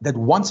that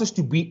wants us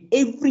to be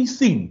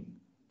everything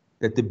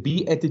that the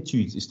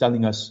beatitudes is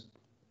telling us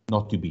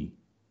not to be.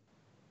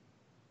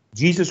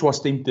 Jesus was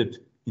tempted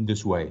in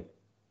this way.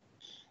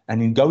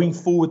 And in going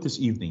forward this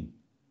evening,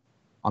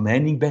 I'm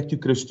handing back to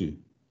Christu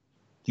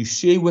to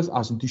share with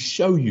us and to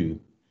show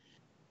you.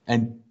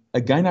 And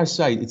again, I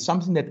say, it's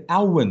something that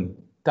Alwyn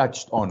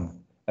touched on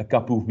a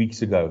couple of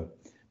weeks ago.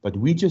 But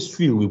we just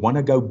feel we want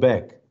to go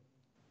back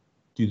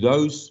to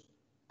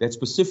that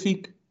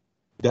specific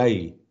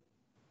day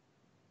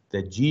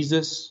that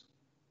Jesus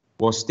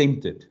was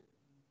tempted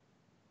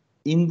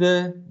in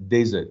the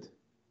desert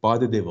by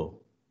the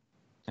devil.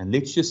 And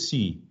let's just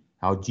see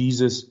how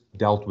Jesus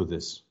dealt with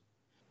this.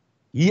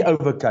 He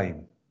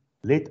overcame.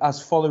 Let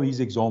us follow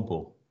His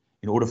example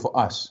in order for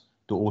us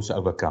to also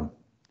overcome.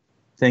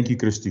 Thank you,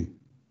 Christu.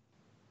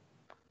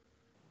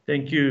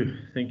 Thank you,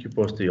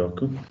 Pastor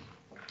Jaco.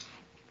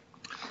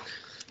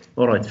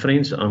 All right,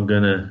 friends, I'm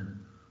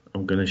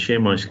gonna share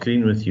my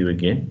screen with you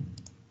again.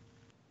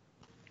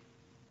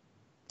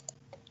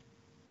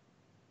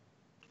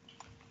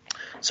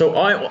 So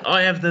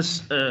I have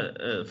this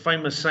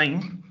famous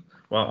saying.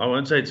 Well, I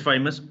won't say it's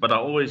famous, but I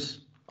always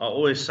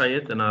say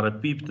it, and I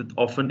repeat it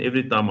often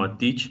every time I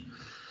teach.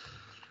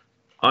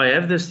 I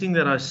have this thing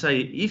that I say: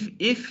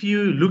 if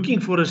you're looking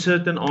for a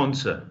certain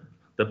answer,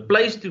 the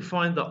place to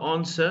find the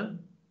answer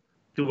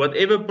to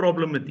whatever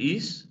problem it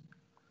is,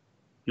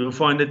 you'll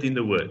find it in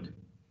the Word.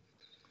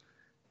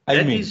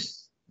 Amen.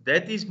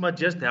 That is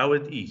just how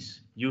it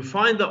is. You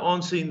find the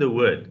answer in the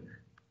Word.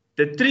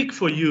 The trick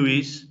for you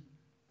is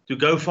to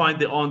go find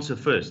the answer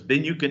first.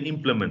 Then you can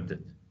implement it.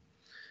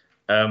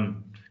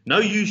 No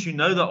use, you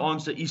know the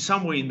answer is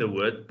somewhere in the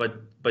Word,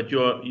 but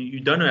you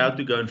don't know how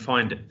to go and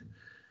find it.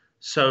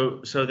 So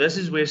this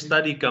is where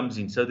study comes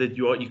in, so that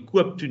you are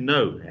equipped to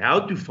know how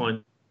to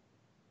find.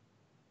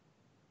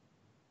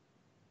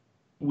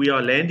 We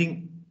are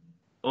landing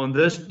on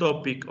this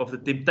topic of the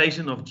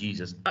temptation of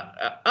Jesus.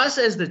 Us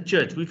as the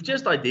church, we've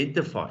just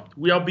identified,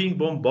 we are being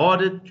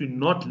bombarded to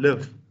not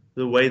live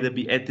the way the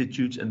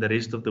Beatitudes and the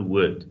rest of the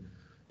Word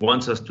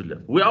wants us to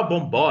live. We are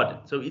bombarded.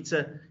 So it's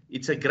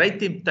a great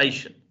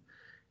temptation.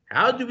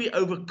 How do we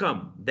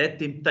overcome that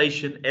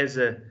temptation as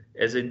an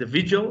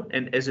individual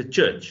and as a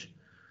church?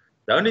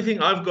 The only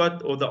thing I've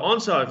got, or the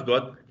answer I've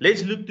got,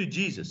 let's look to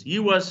Jesus. He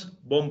was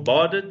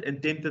bombarded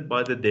and tempted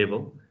by the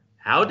devil.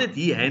 How did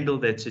He handle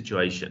that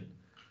situation?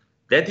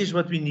 That is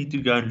what we need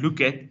to go and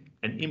look at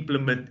and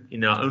implement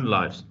in our own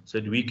lives so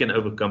that we can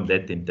overcome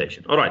that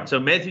temptation. All right, so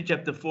Matthew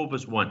chapter 4,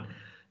 verse 1.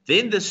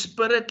 Then the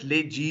Spirit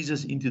led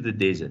Jesus into the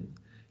desert.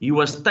 He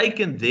was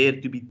taken there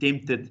to be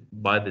tempted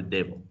by the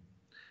devil.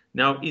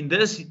 Now, in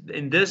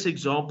this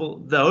example,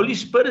 the Holy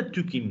Spirit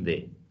took Him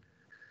there.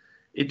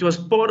 It was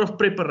part of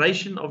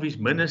preparation of His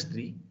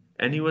ministry,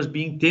 and He was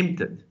being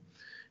tempted.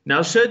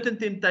 Now, certain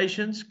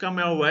temptations come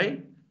our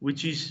way,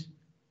 which is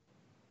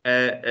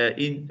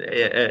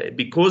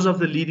because of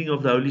the leading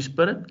of the Holy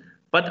Spirit,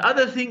 but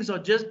other things are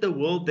just the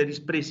world that is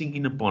pressing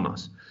in upon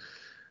us.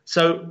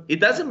 So it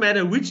doesn't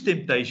matter which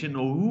temptation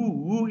or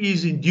who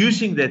is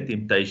inducing that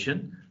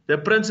temptation. The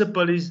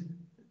principle is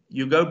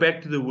you go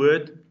back to the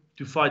Word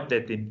to fight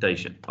that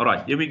temptation. All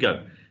right, here we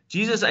go.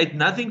 Jesus ate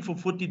nothing for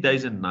 40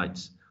 days and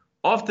nights.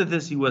 After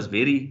this, he was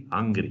very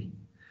hungry.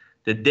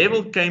 The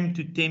devil came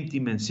to tempt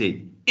him and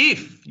said,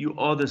 if you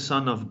are the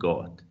Son of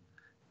God,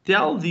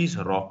 tell these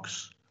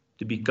rocks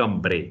to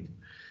become bread.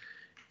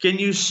 Can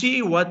you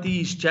see what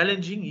he is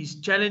challenging? He's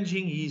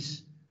challenging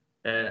his,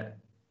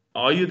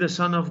 are you the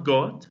Son of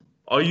God?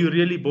 Are you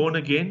really born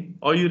again?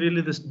 Are you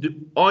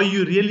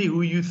really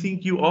who you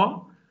think you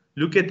are?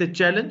 Look at the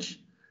challenge.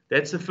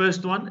 That's the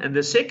first one. And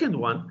the second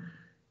one,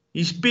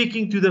 he's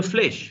speaking to the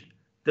flesh.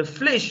 The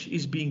flesh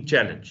is being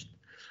challenged.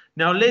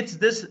 Now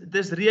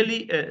this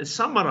really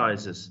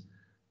summarizes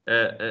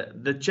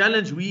the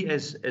challenge we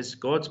as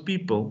God's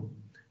people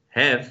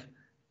have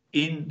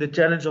in the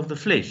challenge of the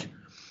flesh.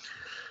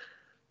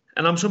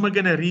 And I'm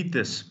going to read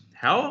this.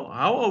 How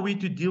are we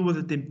to deal with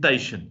the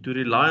temptation? To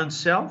rely on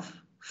self,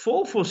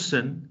 fall for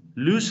sin,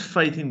 lose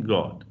faith in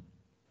God.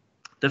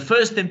 The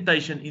first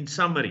temptation, in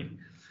summary,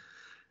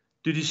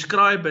 to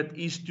describe it,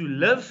 is to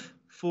live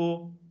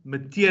for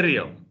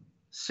material,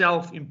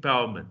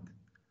 self-empowerment.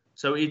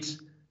 So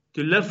it's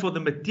to live for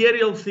the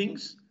material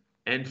things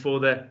and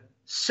for the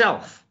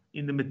self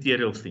in the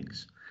material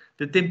things.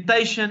 The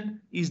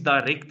temptation is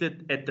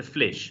directed at the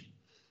flesh.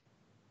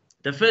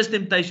 The first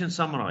temptation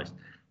summarized.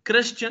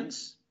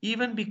 Christians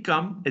even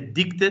become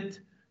addicted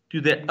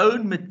to their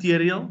own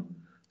material,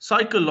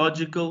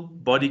 psychological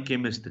body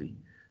chemistry,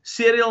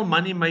 serial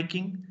money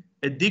making,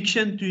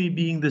 addiction to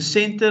being the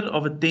center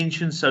of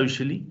attention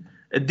socially,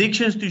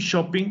 addictions to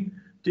shopping,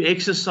 to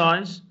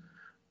exercise.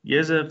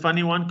 Here's a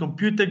funny one,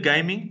 computer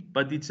gaming,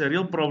 but it's a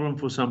real problem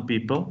for some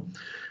people.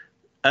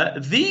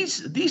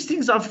 These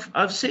things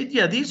I've said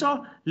here, these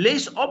are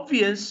less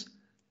obvious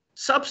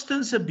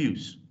substance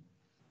abuse.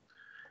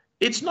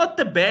 It's not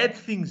the bad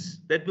things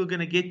that we're going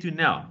to get to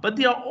now, but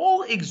they are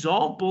all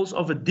examples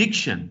of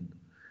addiction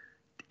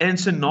and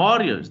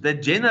scenarios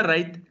that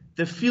generate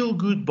the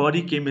feel-good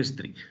body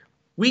chemistry.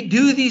 We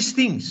do these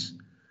things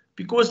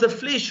because the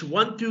flesh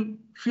wants to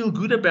feel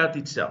good about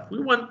itself.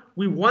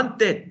 We want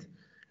that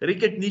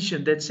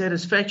recognition, that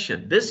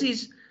satisfaction. This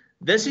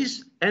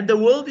is, and the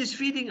world is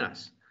feeding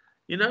us.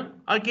 You know,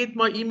 I get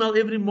my email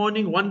every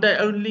morning, one day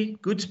only,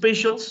 good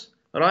specials,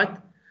 right?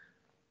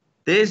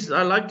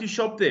 I like to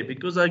shop there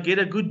because I get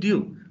a good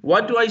deal.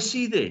 What do I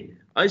see there?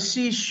 I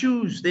see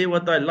shoes there,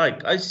 what I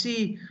like. I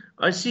see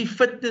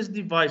fitness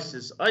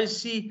devices. I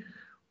see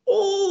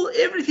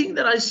everything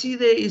that I see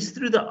there is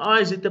through the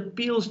eyes. It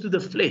appeals to the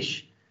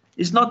flesh.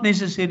 It's not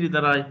necessarily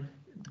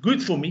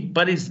good for me,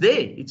 but it's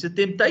there. It's a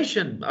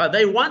temptation.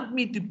 They want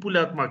me to pull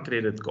out my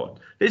credit card.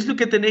 Let's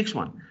look at the next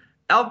one.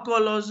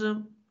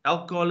 Alcoholism,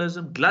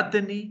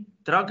 gluttony,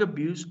 drug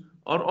abuse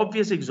are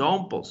obvious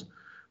examples,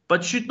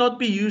 but should not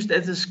be used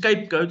as a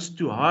scapegoats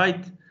to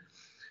hide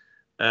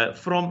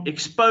from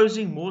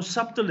exposing more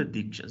subtle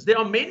addictions. There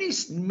are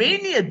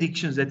many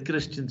addictions that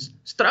Christians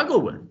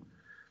struggle with.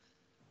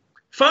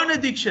 Phone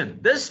addiction,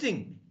 this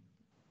thing.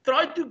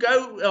 Try to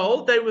go a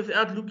whole day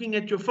without looking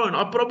at your phone.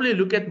 I probably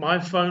look at my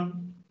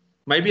phone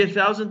maybe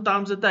 1,000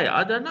 times a day.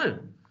 I don't know.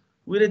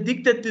 We're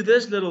addicted to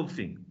this little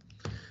thing.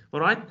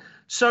 All right?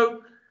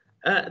 So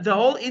the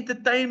whole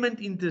entertainment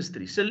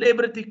industry,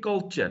 celebrity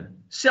culture,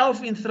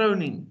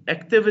 self-enthroning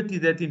activity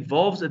that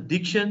involves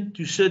addiction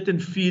to certain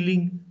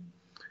feeling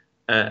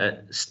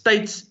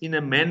states in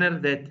a manner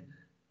that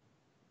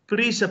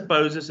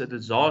presupposes a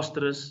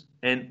disastrous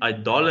and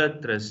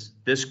idolatrous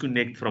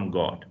disconnect from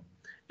God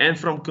and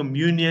from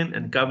communion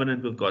and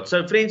covenant with God.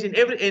 So friends,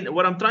 in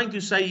what I'm trying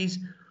to say is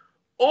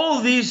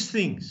all these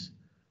things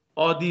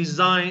are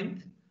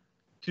designed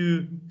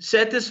to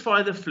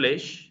satisfy the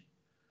flesh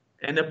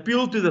and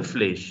appeal to the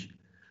flesh,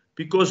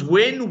 because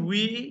when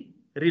we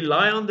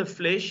rely on the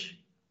flesh,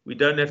 we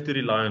don't have to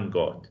rely on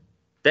God.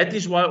 That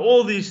is why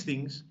all these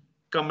things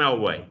come our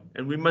way,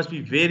 and we must be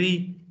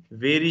very,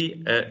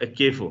 very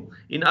careful.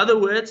 In other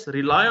words,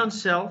 rely on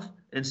self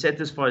and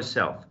satisfy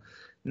self.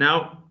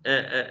 Now,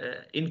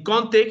 in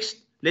context,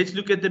 let's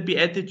look at the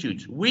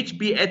beatitudes. Which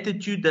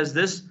beatitude does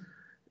this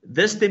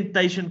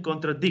temptation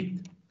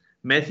contradict?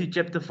 Matthew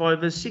chapter 5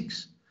 verse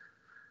 6.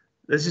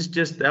 This is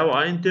just how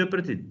I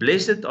interpret it.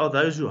 Blessed are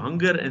those who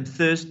hunger and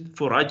thirst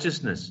for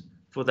righteousness,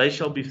 for they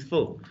shall be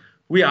filled.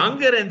 We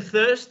hunger and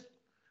thirst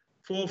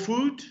for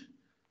food,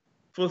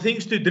 for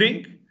things to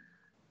drink.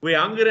 We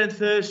hunger and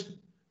thirst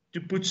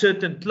to put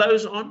certain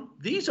clothes on.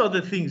 These are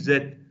the things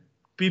that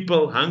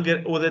people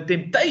hunger, or the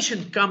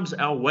temptation comes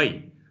our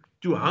way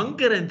to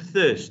hunger and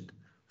thirst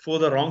for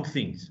the wrong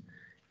things.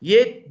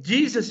 Yet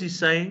Jesus is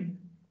saying,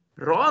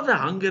 rather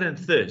hunger and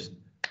thirst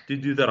to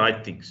do the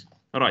right things.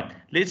 All right,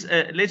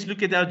 let's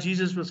look at how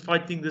Jesus was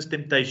fighting this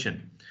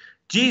temptation.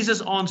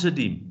 Jesus answered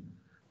him.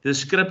 The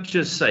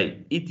scriptures say,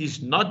 it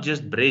is not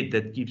just bread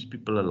that keeps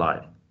people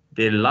alive.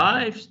 Their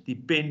lives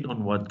depend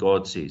on what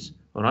God says.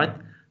 All right,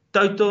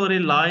 total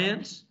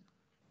reliance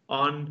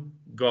on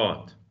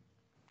God.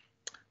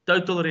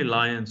 Total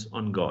reliance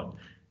on God.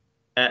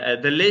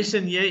 The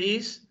lesson here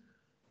is,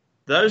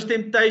 those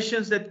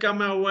temptations that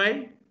come our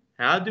way,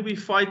 how do we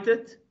fight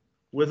it?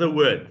 with a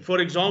word. For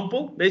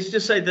example, let's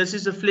just say this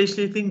is a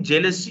fleshly thing,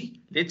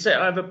 jealousy. Let's say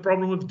I have a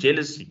problem with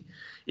jealousy.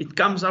 It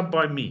comes up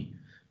by me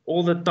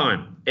all the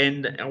time,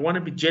 and I want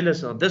to be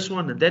jealous of this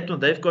one and that one.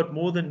 They've got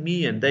more than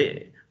me, and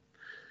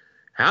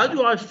how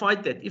do I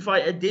fight that? If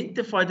I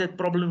identify that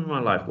problem in my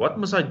life, what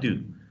must I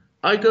do?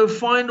 I go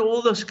find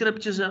all the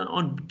scriptures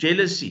on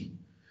jealousy,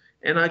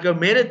 and I go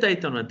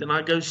meditate on it, and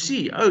I go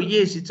see, oh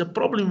yes, it's a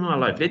problem in my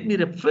life. Let me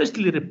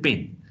firstly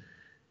repent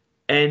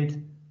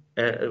and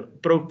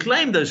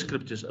proclaim those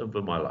scriptures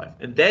over my life.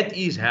 And that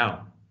is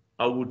how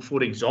I would,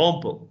 for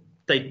example,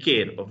 take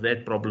care of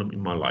that problem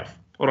in my life.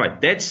 All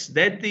right,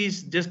 that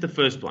is just the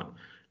first one.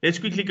 Let's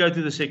quickly go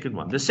to the second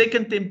one. The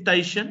second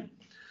temptation,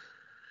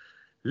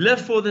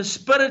 live for the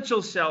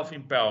spiritual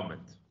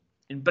self-empowerment.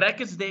 In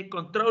brackets there,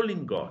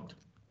 controlling God.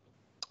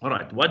 All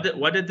right, what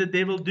did the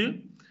devil do?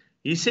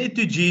 He said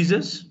to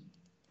Jesus,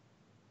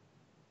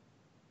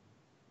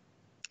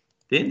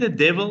 then the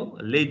devil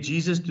led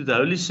Jesus to the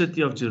holy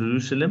city of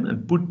Jerusalem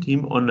and put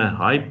him on a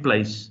high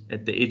place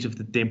at the edge of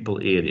the temple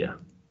area.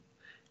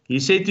 He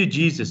said to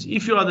Jesus,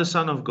 if you are the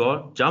Son of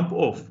God, jump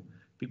off,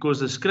 because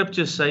the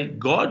scriptures say,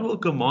 God will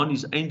command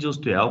his angels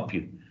to help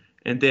you,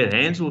 and their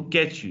hands will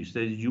catch you, so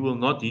that you will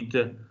not hit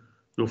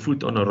your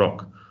foot on a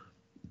rock.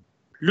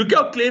 Look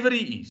how clever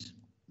he is.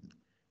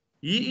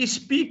 He is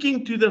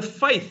speaking to the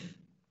faith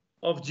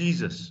of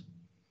Jesus.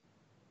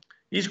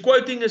 He's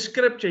quoting a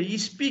scripture.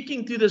 He's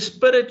speaking to the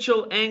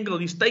spiritual angle.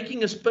 He's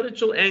taking a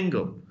spiritual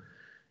angle.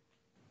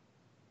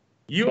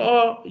 You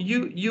are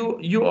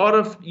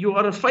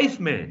a faith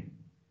man.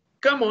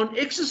 Come on,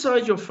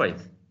 exercise your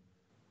faith.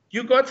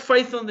 You got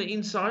faith on the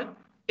inside.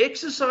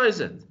 Exercise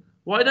it.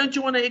 Why don't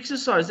you want to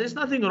exercise? There's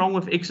nothing wrong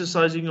with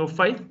exercising your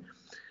faith.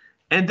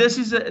 And this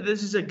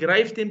is a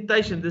grave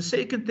temptation. The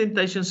second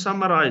temptation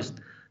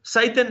summarized.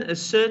 Satan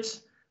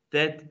asserts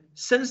that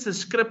since the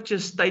scripture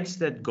states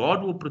that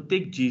God will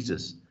protect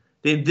Jesus,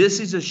 then this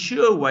is a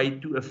sure way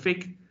to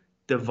effect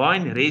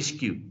divine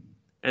rescue.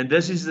 And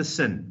this is the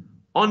sin.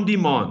 On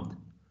demand.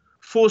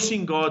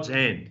 Forcing God's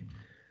hand.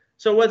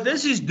 So what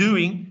this is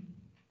doing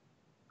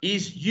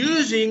is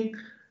using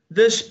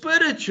the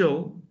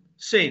spiritual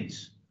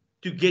sense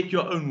to get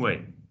your own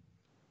way.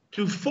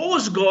 To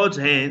force God's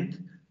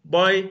hand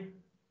by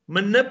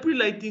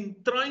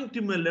trying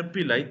to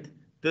manipulate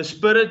the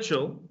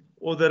spiritual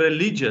or the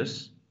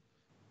religious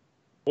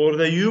or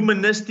the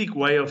humanistic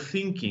way of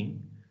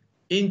thinking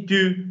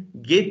into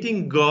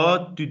getting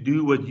God to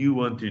do what you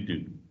want to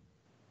do.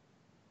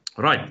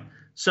 Right.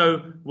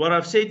 So what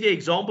I've said here,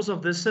 examples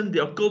of this sin, the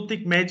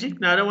occultic magic.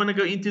 Now I don't want to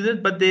go into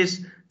that, but there's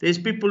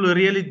people who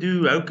really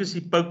do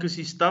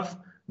hocusy-pocusy stuff,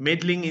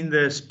 meddling in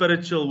the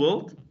spiritual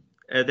world.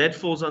 That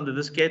falls under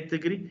this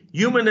category.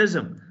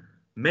 Humanism.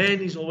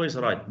 Man is always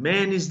right.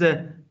 Man is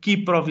the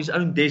keeper of his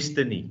own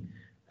destiny.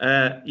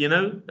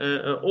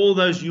 All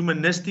those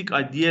humanistic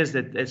ideas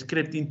that has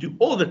crept into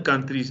all the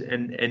countries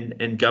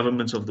and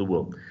governments of the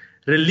world.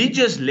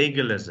 Religious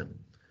legalism.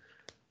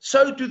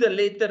 So to the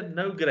letter,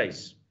 no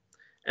grace.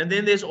 And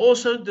then there's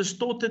also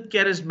distorted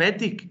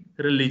charismatic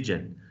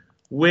religion,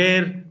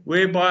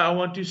 whereby I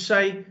want to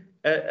say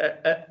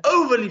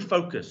overly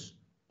focus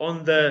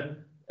on the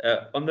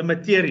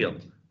material,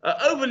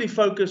 overly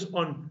focus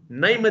on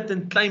name it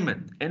and claim it,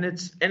 and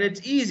it's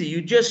easy.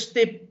 You just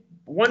step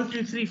 1,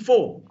 2, 3,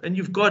 4, and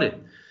you've got it.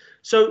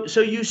 So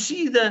you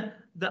see the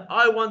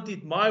I want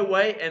it my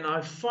way, and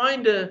I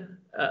find a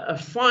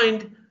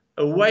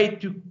way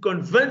to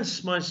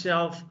convince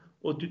myself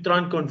or to try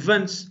and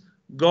convince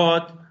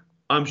God.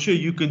 I'm sure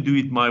you can do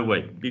it my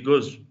way,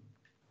 because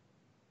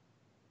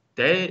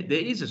there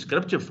is a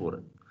scripture for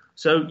it.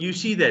 So you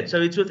see that. So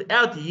it's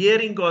without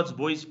hearing God's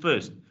voice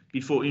first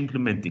before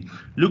implementing.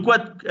 Look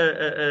what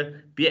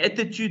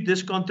beatitude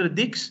this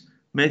contradicts.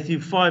 Matthew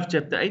 5,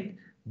 chapter 8.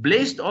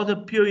 Blessed are the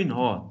pure in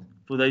heart,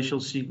 for they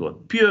shall see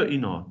God. Pure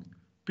in heart.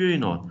 Pure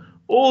in heart.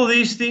 All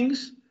these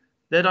things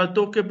that I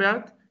talk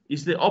about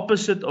is the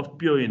opposite of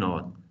pure in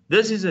heart.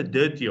 This is a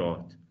dirty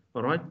heart.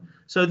 All right.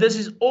 So this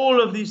is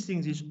all of these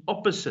things is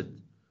opposite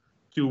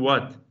to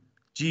what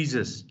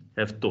Jesus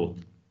have taught.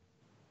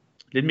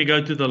 Let me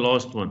go to the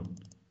last one.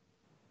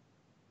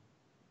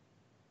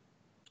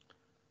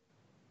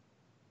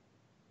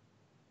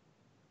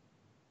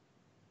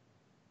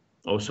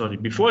 Oh, sorry.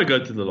 Before I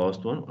go to the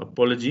last one,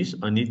 apologies.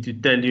 I need to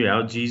tell you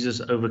how Jesus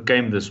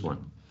overcame this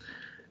one.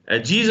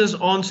 Jesus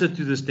answered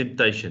to this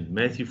temptation.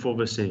 Matthew 4,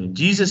 verse 7.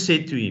 Jesus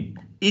said to him,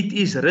 it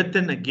is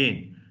written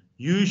again,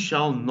 you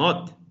shall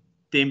not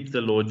tempt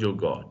the Lord your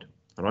God.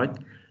 All right.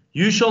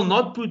 You shall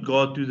not put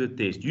God to the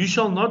test. You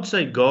shall not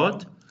say,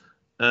 God,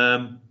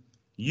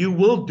 you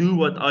will do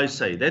what I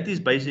say. That is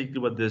basically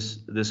what this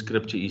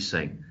scripture is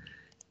saying.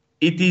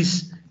 It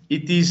is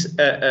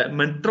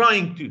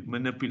trying to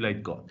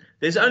manipulate God.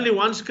 There's only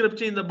one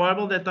scripture in the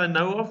Bible that I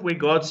know of where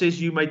God says,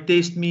 you may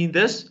test me in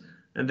this.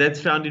 And that's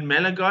found in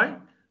Malachi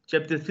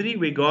chapter 3,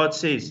 where God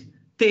says,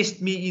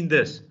 test me in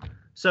this.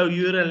 So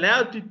you're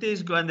allowed to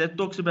test God, and that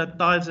talks about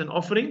tithes and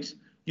offerings.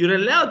 You're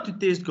allowed to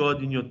test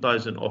God in your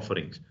tithes and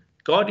offerings.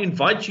 God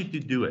invites you to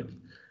do it.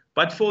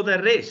 But for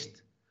the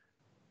rest,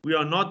 we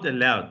are not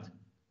allowed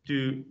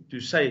to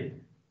say,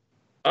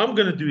 I'm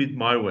going to do it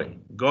my way.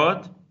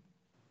 God,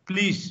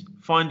 please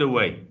find a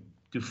way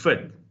to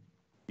fit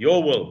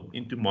your will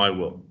into my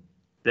will.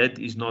 That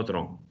is not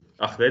wrong.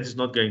 That is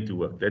not going to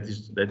work. That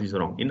is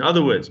wrong. In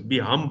other words, be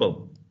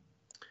humble.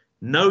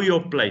 Know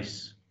your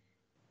place.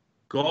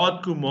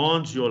 God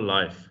commands your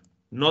life,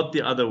 not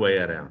the other way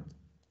around.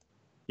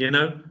 You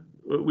know,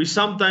 we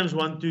sometimes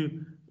want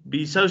to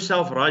be so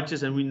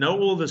self-righteous and we know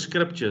all the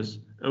scriptures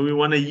and we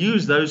want to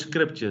use those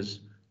scriptures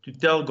to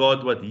tell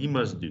God what he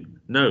must do.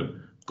 No,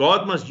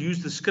 God must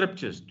use the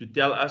scriptures to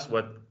tell us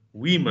what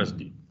we must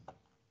do.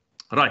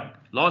 Right,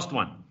 last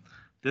one.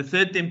 The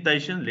third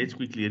temptation, let's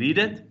quickly read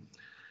it.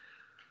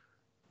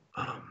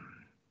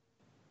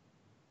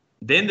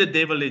 Then the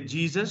devil led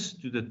Jesus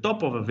to the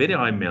top of a very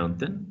high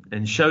mountain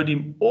and showed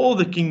him all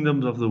the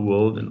kingdoms of the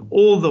world and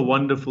all the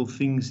wonderful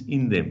things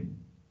in them.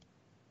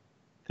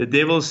 The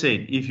devil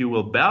said, if you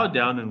will bow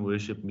down and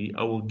worship me,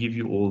 I will give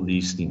you all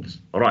these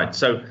things. All right,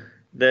 so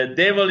the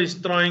devil is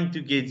trying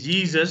to get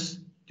Jesus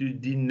to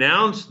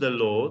denounce the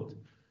Lord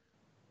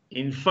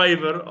in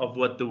favor of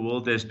what the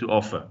world has to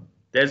offer.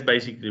 That's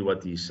basically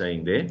what he's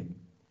saying there.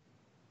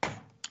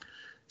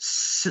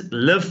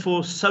 Live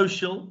for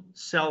social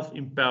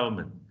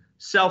self-empowerment,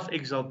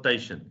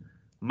 self-exaltation,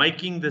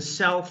 making the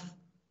self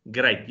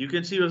great. You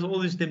can see with all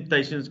these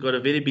temptations, it's got a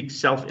very big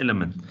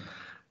self-element.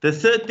 The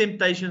third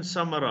temptation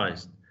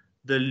summarized.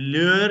 The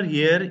lure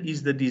here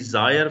is the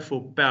desire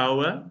for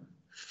power,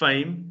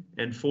 fame,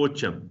 and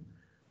fortune.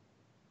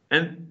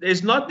 And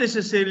it's not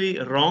necessarily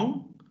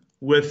wrong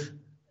with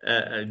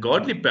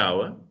godly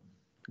power,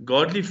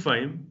 godly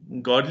fame,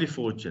 and godly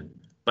fortune.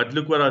 But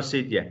look what I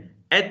said here.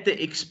 At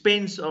the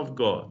expense of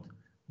God.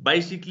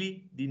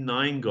 Basically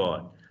denying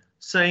God.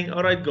 Saying,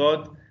 all right,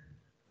 God,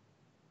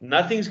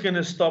 nothing's going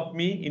to stop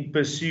me in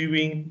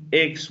pursuing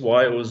X,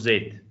 Y, or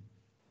Z.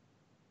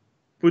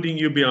 Putting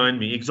you behind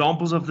me.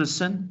 Examples of the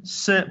sin,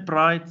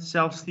 pride,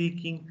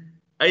 self-seeking,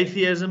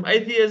 atheism.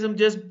 Atheism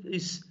just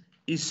is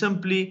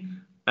simply,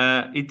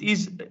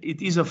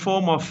 it is a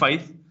form of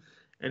faith,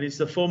 and it's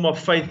a form of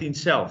faith in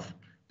self,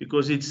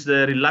 because it's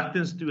the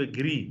reluctance to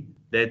agree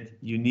that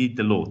you need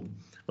the Lord.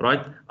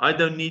 Right? I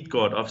don't need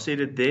God. I've said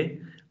it there.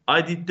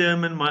 I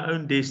determine my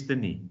own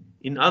destiny.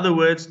 In other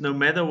words, no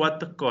matter what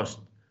the cost,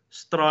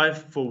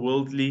 strive for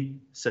worldly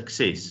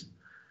success.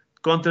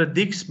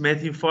 Contradicts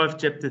Matthew 5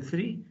 chapter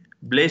 3.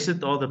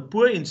 Blessed are the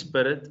poor in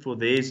spirit, for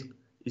theirs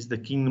is the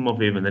kingdom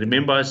of heaven.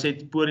 Remember I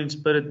said poor in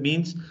spirit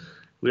means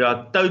we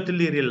are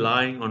totally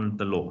relying on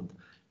the Lord.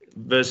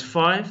 Verse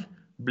 5.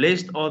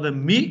 Blessed are the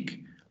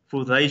meek,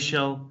 for they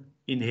shall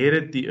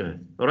inherit the earth.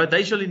 All right,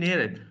 they shall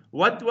inherit.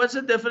 What's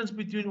the difference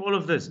between all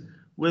of this?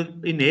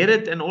 With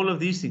inherit and all of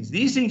these things.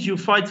 These things you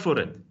fight for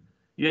it.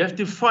 You have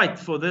to fight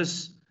for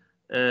this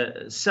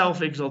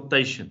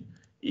self-exaltation.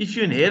 If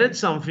you inherit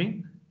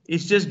something,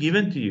 it's just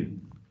given to you.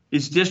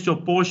 It's just your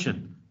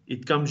portion.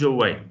 It comes your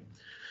way.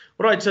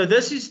 Right, so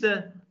this is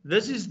the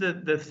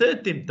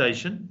third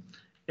temptation.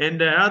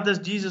 And how does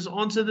Jesus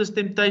answer this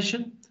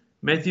temptation?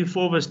 Matthew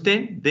 4 verse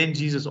 10. Then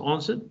Jesus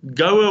answered,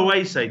 go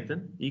away,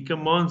 Satan. He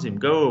commands him,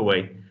 go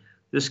away.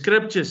 The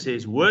scripture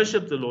says,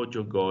 worship the Lord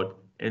your God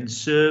and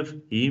serve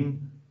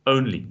him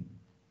only.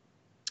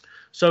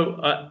 So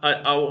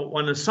I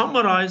want to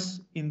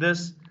summarize in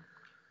this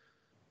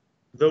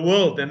the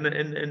world, and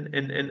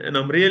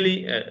I'm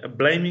really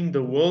blaming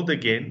the world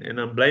again, and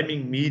I'm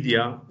blaming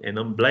media, and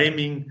I'm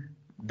blaming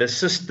the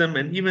system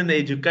and even the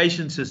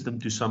education system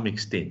to some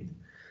extent.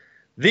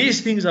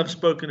 These things I've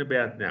spoken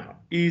about now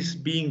is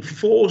being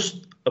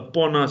forced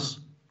upon us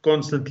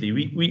constantly.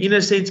 We in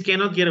a sense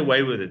cannot get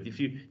away with it. If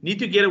you need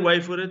to get away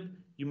with it,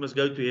 you must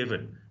go to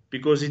heaven,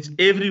 because it's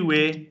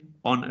everywhere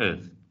on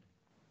earth.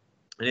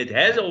 And it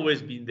has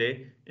always been there,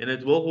 and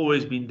it will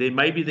always be there.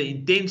 Maybe the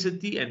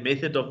intensity and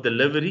method of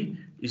delivery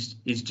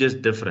is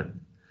just different.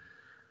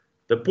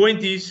 The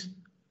point is,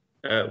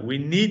 we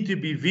need to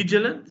be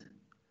vigilant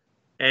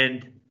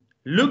and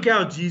look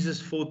how Jesus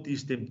fought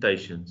these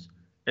temptations,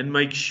 and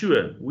make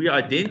sure we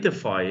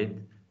identify it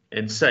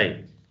and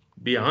say,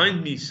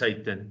 behind me,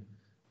 Satan,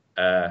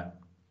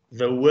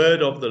 the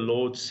word of the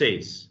Lord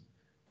says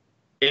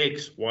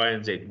X, Y,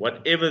 and Z.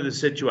 Whatever the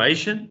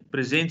situation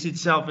presents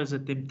itself as a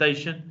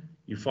temptation,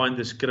 you find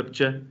the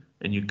scripture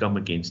and you come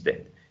against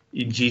that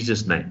in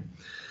Jesus' name.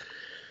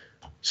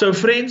 So,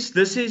 friends,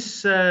 this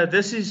is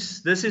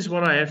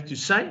what I have to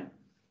say.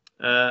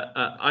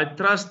 I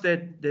trust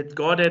that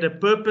God had a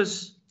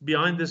purpose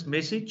behind this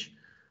message.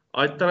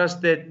 I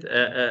trust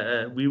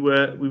that we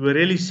were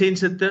really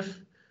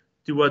sensitive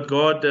to what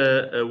God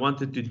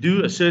wanted to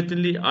do.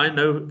 Certainly, I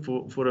know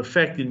for a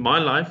fact in my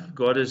life,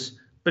 God has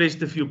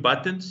pressed a few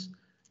buttons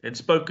and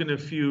spoken a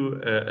few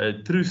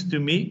truths to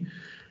me.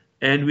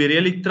 And we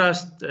really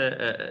trust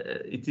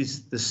it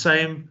is the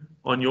same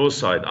on your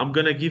side. I'm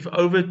going to give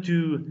over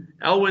to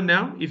Alwyn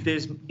now. If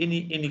there's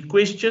any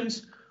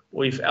questions,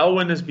 or if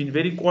Alwyn has been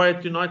very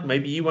quiet tonight,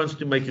 maybe he wants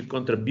to make a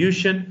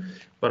contribution.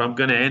 But I'm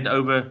going to hand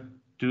over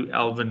to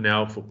Alwyn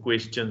now for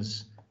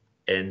questions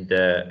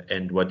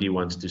and what he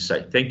wants to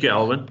say. Thank you,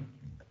 Alwyn.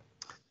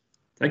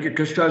 Thank you,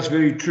 Krista. It's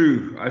very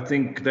true. I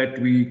think that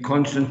we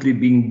constantly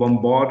being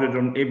bombarded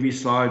on every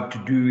side to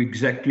do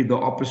exactly the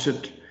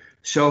opposite: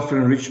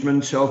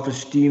 self-enrichment,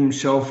 self-esteem,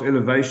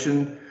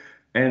 self-elevation,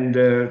 and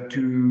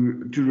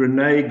to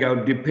renege our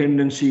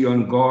dependency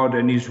on God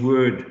and His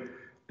Word.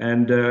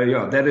 And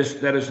yeah, that is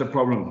the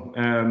problem.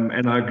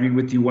 And I agree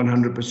with you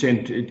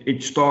 100%.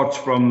 It starts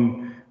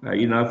from,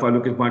 if I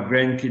look at my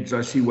grandkids,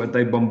 I see what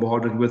they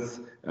bombarded with,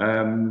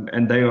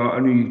 and they are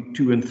only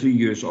 2 and 3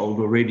 years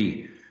old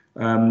already.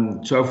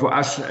 So for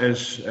us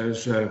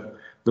as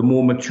the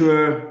more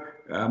mature,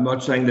 I'm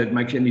not saying that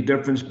makes any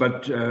difference,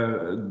 but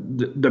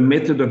the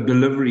method of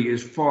delivery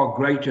is far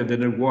greater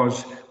than it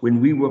was when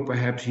we were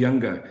perhaps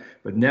younger.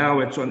 But now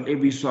it's on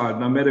every side.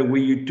 No matter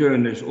where you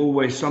turn, there's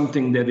always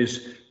something that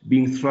is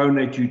being thrown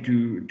at you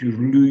to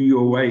lure you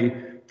away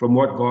from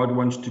what God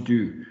wants to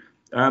do.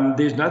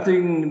 There's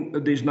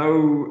no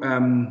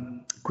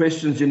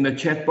questions in the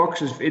chat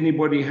box. If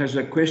anybody has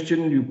a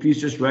question, you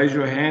please just raise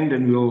your hand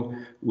and we'll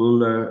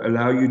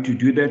allow you to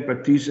do that.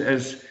 But please,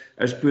 as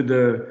per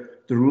the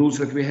rules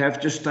that we have,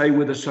 just stay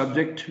with the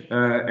subject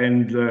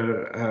and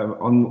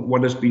on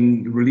what has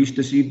been released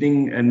this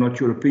evening, and not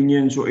your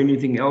opinions or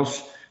anything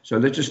else. So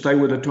let's just stay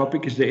with the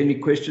topic. Is there any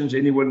questions?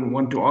 Anyone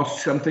want to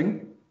ask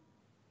something?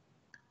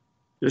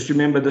 Just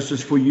remember, this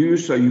is for you,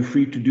 so you're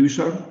free to do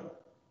so.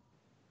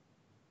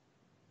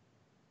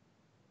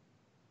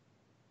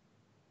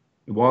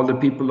 While the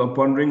people are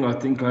pondering, I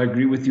think I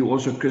agree with you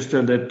also,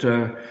 Krista, that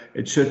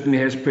it certainly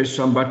has pressed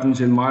some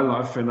buttons in my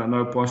life, and I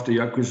know Pastor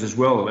Yaku's as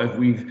well,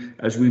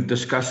 as we've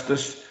discussed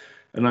this.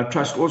 And I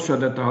trust also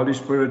that the Holy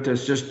Spirit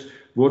has just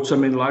brought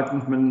some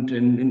enlightenment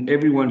in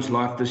everyone's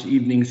life this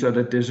evening, so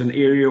that there's an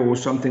area or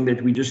something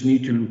that we just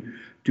need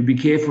to be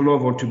careful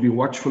of or to be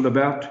watchful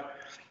about.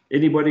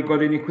 Anybody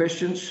got any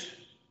questions?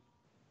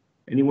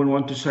 Anyone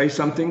want to say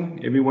something?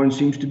 Everyone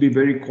seems to be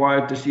very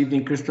quiet this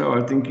evening, Krista.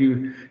 I think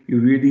you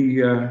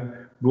really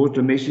brought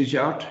the message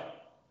out.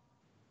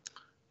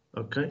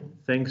 Okay,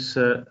 thanks,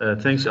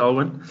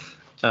 Alwyn.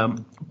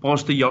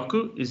 Pastor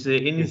Yaku, is there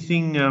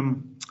anything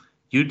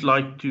you'd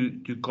like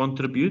to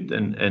contribute?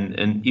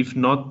 And if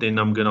not, then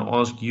I'm going to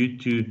ask you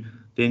to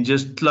then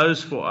just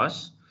close for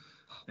us,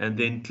 and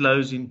then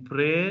close in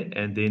prayer,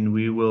 and then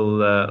we will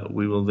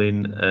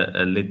then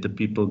let the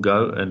people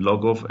go and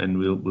log off, and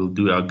we'll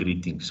do our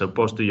greetings. So,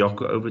 Pastor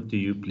Yaku, over to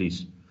you,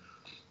 please.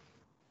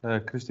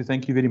 Christy,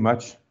 thank you very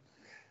much.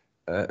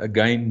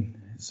 Again,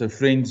 so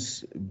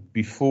friends,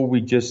 before we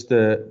just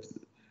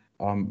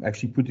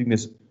actually putting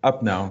this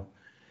up now,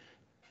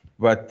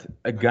 but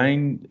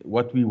again,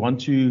 what we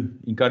want to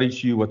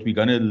encourage you, what we're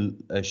going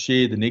to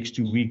share the next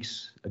 2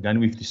 weeks, again,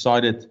 we've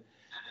decided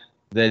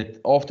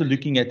that after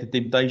looking at the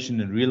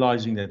temptation and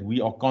realizing that we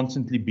are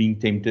constantly being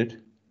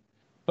tempted,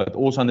 but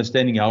also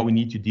understanding how we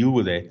need to deal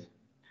with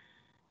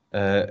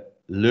that,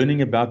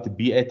 learning about the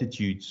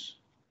beatitudes,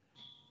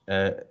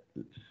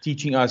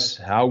 teaching us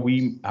how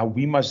we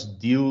must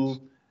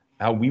deal,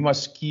 how we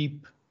must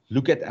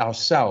look at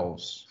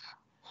ourselves.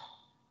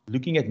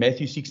 Looking at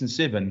Matthew 6 and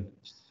 7,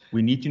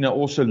 we need to now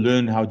also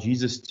learn how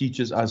Jesus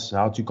teaches us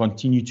how to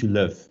continue to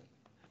live.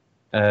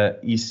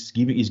 He's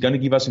going to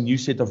give us a new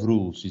set of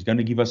rules. He's going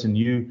to give us a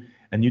new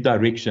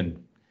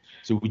direction,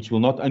 so which will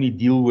not only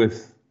deal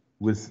with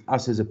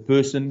us as a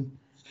person,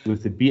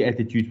 with the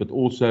beatitudes, but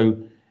also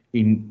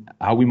in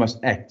how we must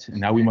act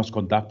and how we must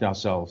conduct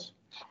ourselves.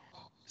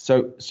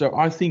 So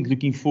I think,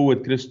 looking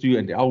forward, Christu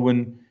and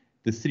Alwyn,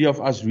 the three of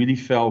us really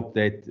felt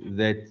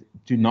that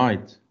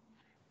tonight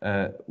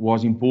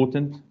was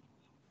important.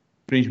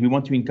 Friends, we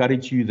want to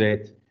encourage you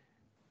that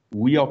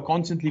we are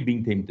constantly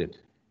being tempted.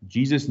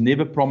 Jesus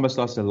never promised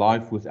us a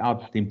life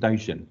without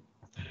temptation,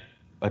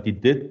 but He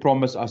did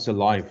promise us a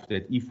life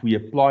that if we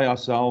apply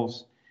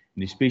ourselves,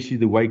 and especially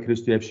the way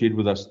Christo have shared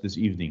with us this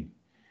evening,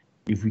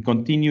 if we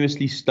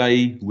continuously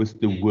stay with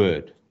the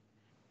Word,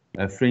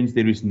 friends,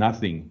 there is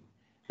nothing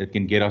that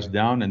can get us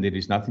down, and there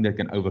is nothing that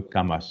can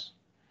overcome us.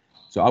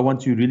 So I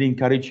want to really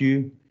encourage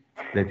you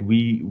that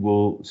we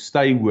will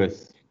stay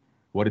with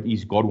what it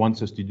is God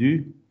wants us to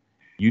do.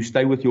 You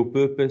stay with your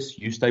purpose,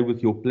 you stay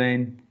with your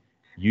plan,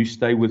 you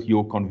stay with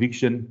your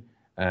conviction,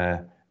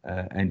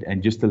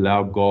 and just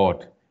allow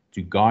God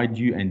to guide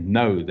you and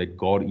know that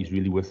God is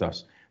really with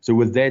us. So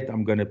with that,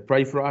 I'm going to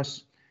pray for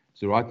us.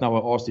 So right now,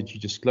 I ask that you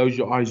just close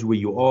your eyes where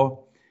you are.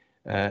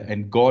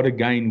 And God,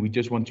 again, we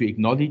just want to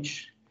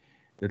acknowledge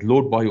that,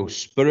 Lord, by your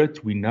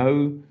Spirit, we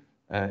know,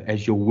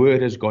 as your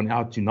word has gone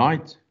out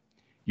tonight,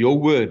 your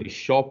word is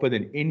sharper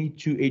than any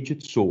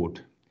two-edged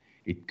sword.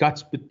 It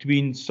cuts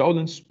between soul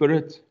and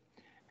spirit,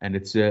 and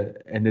it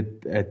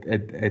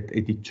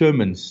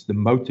determines the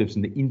motives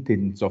and the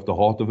intents of the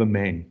heart of a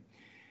man.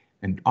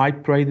 And I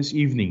pray this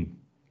evening,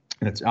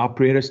 and it's our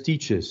prayer as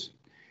teachers,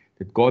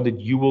 that God, that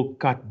you will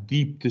cut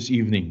deep this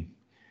evening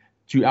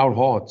to our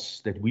hearts,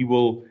 that we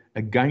will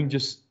again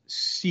just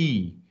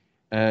see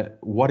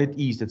what it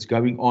is that's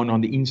going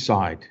on the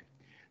inside,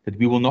 that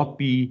we will not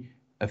be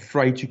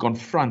afraid to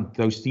confront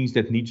those things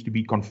that needs to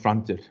be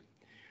confronted,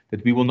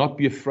 that we will not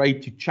be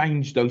afraid to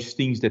change those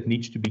things that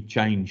needs to be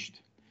changed.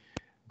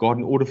 God,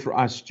 in order for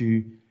us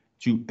to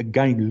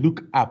again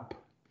look up,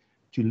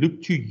 to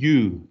look to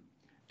you,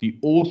 the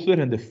author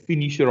and the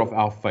finisher of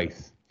our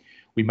faith.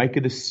 We make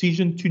a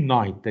decision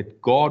tonight that,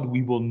 God,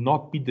 we will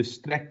not be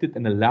distracted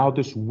and allow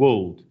this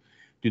world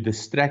to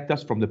distract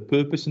us from the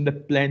purpose and the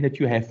plan that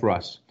you have for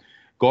us.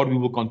 God, we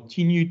will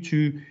continue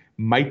to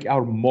make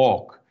our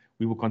mark.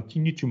 We will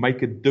continue to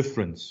make a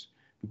difference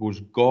because,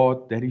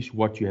 God, that is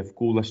what you have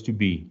called us to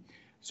be.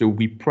 So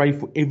we pray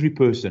for every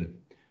person.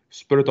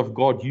 Spirit of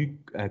God, you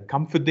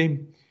comfort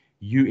them,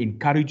 you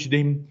encourage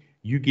them,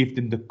 you give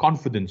them the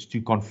confidence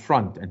to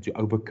confront and to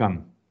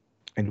overcome.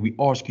 And we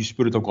ask you,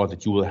 Spirit of God,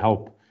 that you will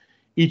help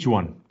each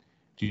one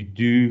to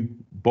do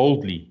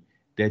boldly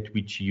that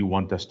which you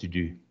want us to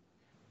do.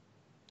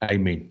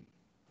 Amen.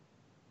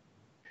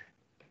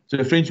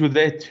 So, friends, with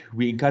that,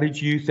 we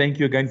encourage you. Thank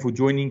you again for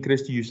joining.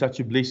 Christy, you're such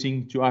a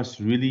blessing to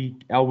us, really.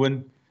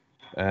 Alwyn,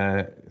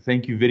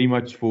 thank you very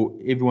much for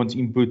everyone's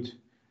input.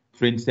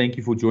 Friends, thank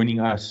you for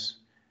joining us.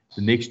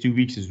 The next 2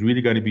 weeks is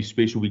really going to be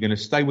special. We're going to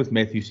stay with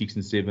Matthew 6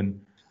 and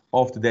 7.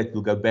 After that,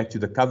 we'll go back to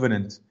the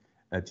covenant,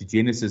 to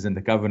Genesis and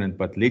the covenant.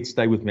 But let's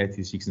stay with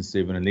Matthew 6 and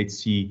 7 and let's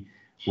see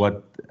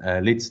what,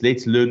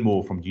 let's learn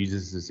more from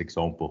Jesus'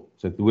 example.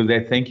 So with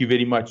that, thank you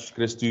very much,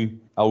 Christy,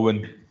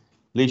 Alwyn.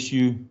 Bless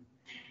you,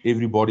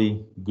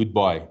 everybody.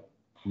 Goodbye.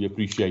 We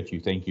appreciate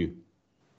you. Thank you.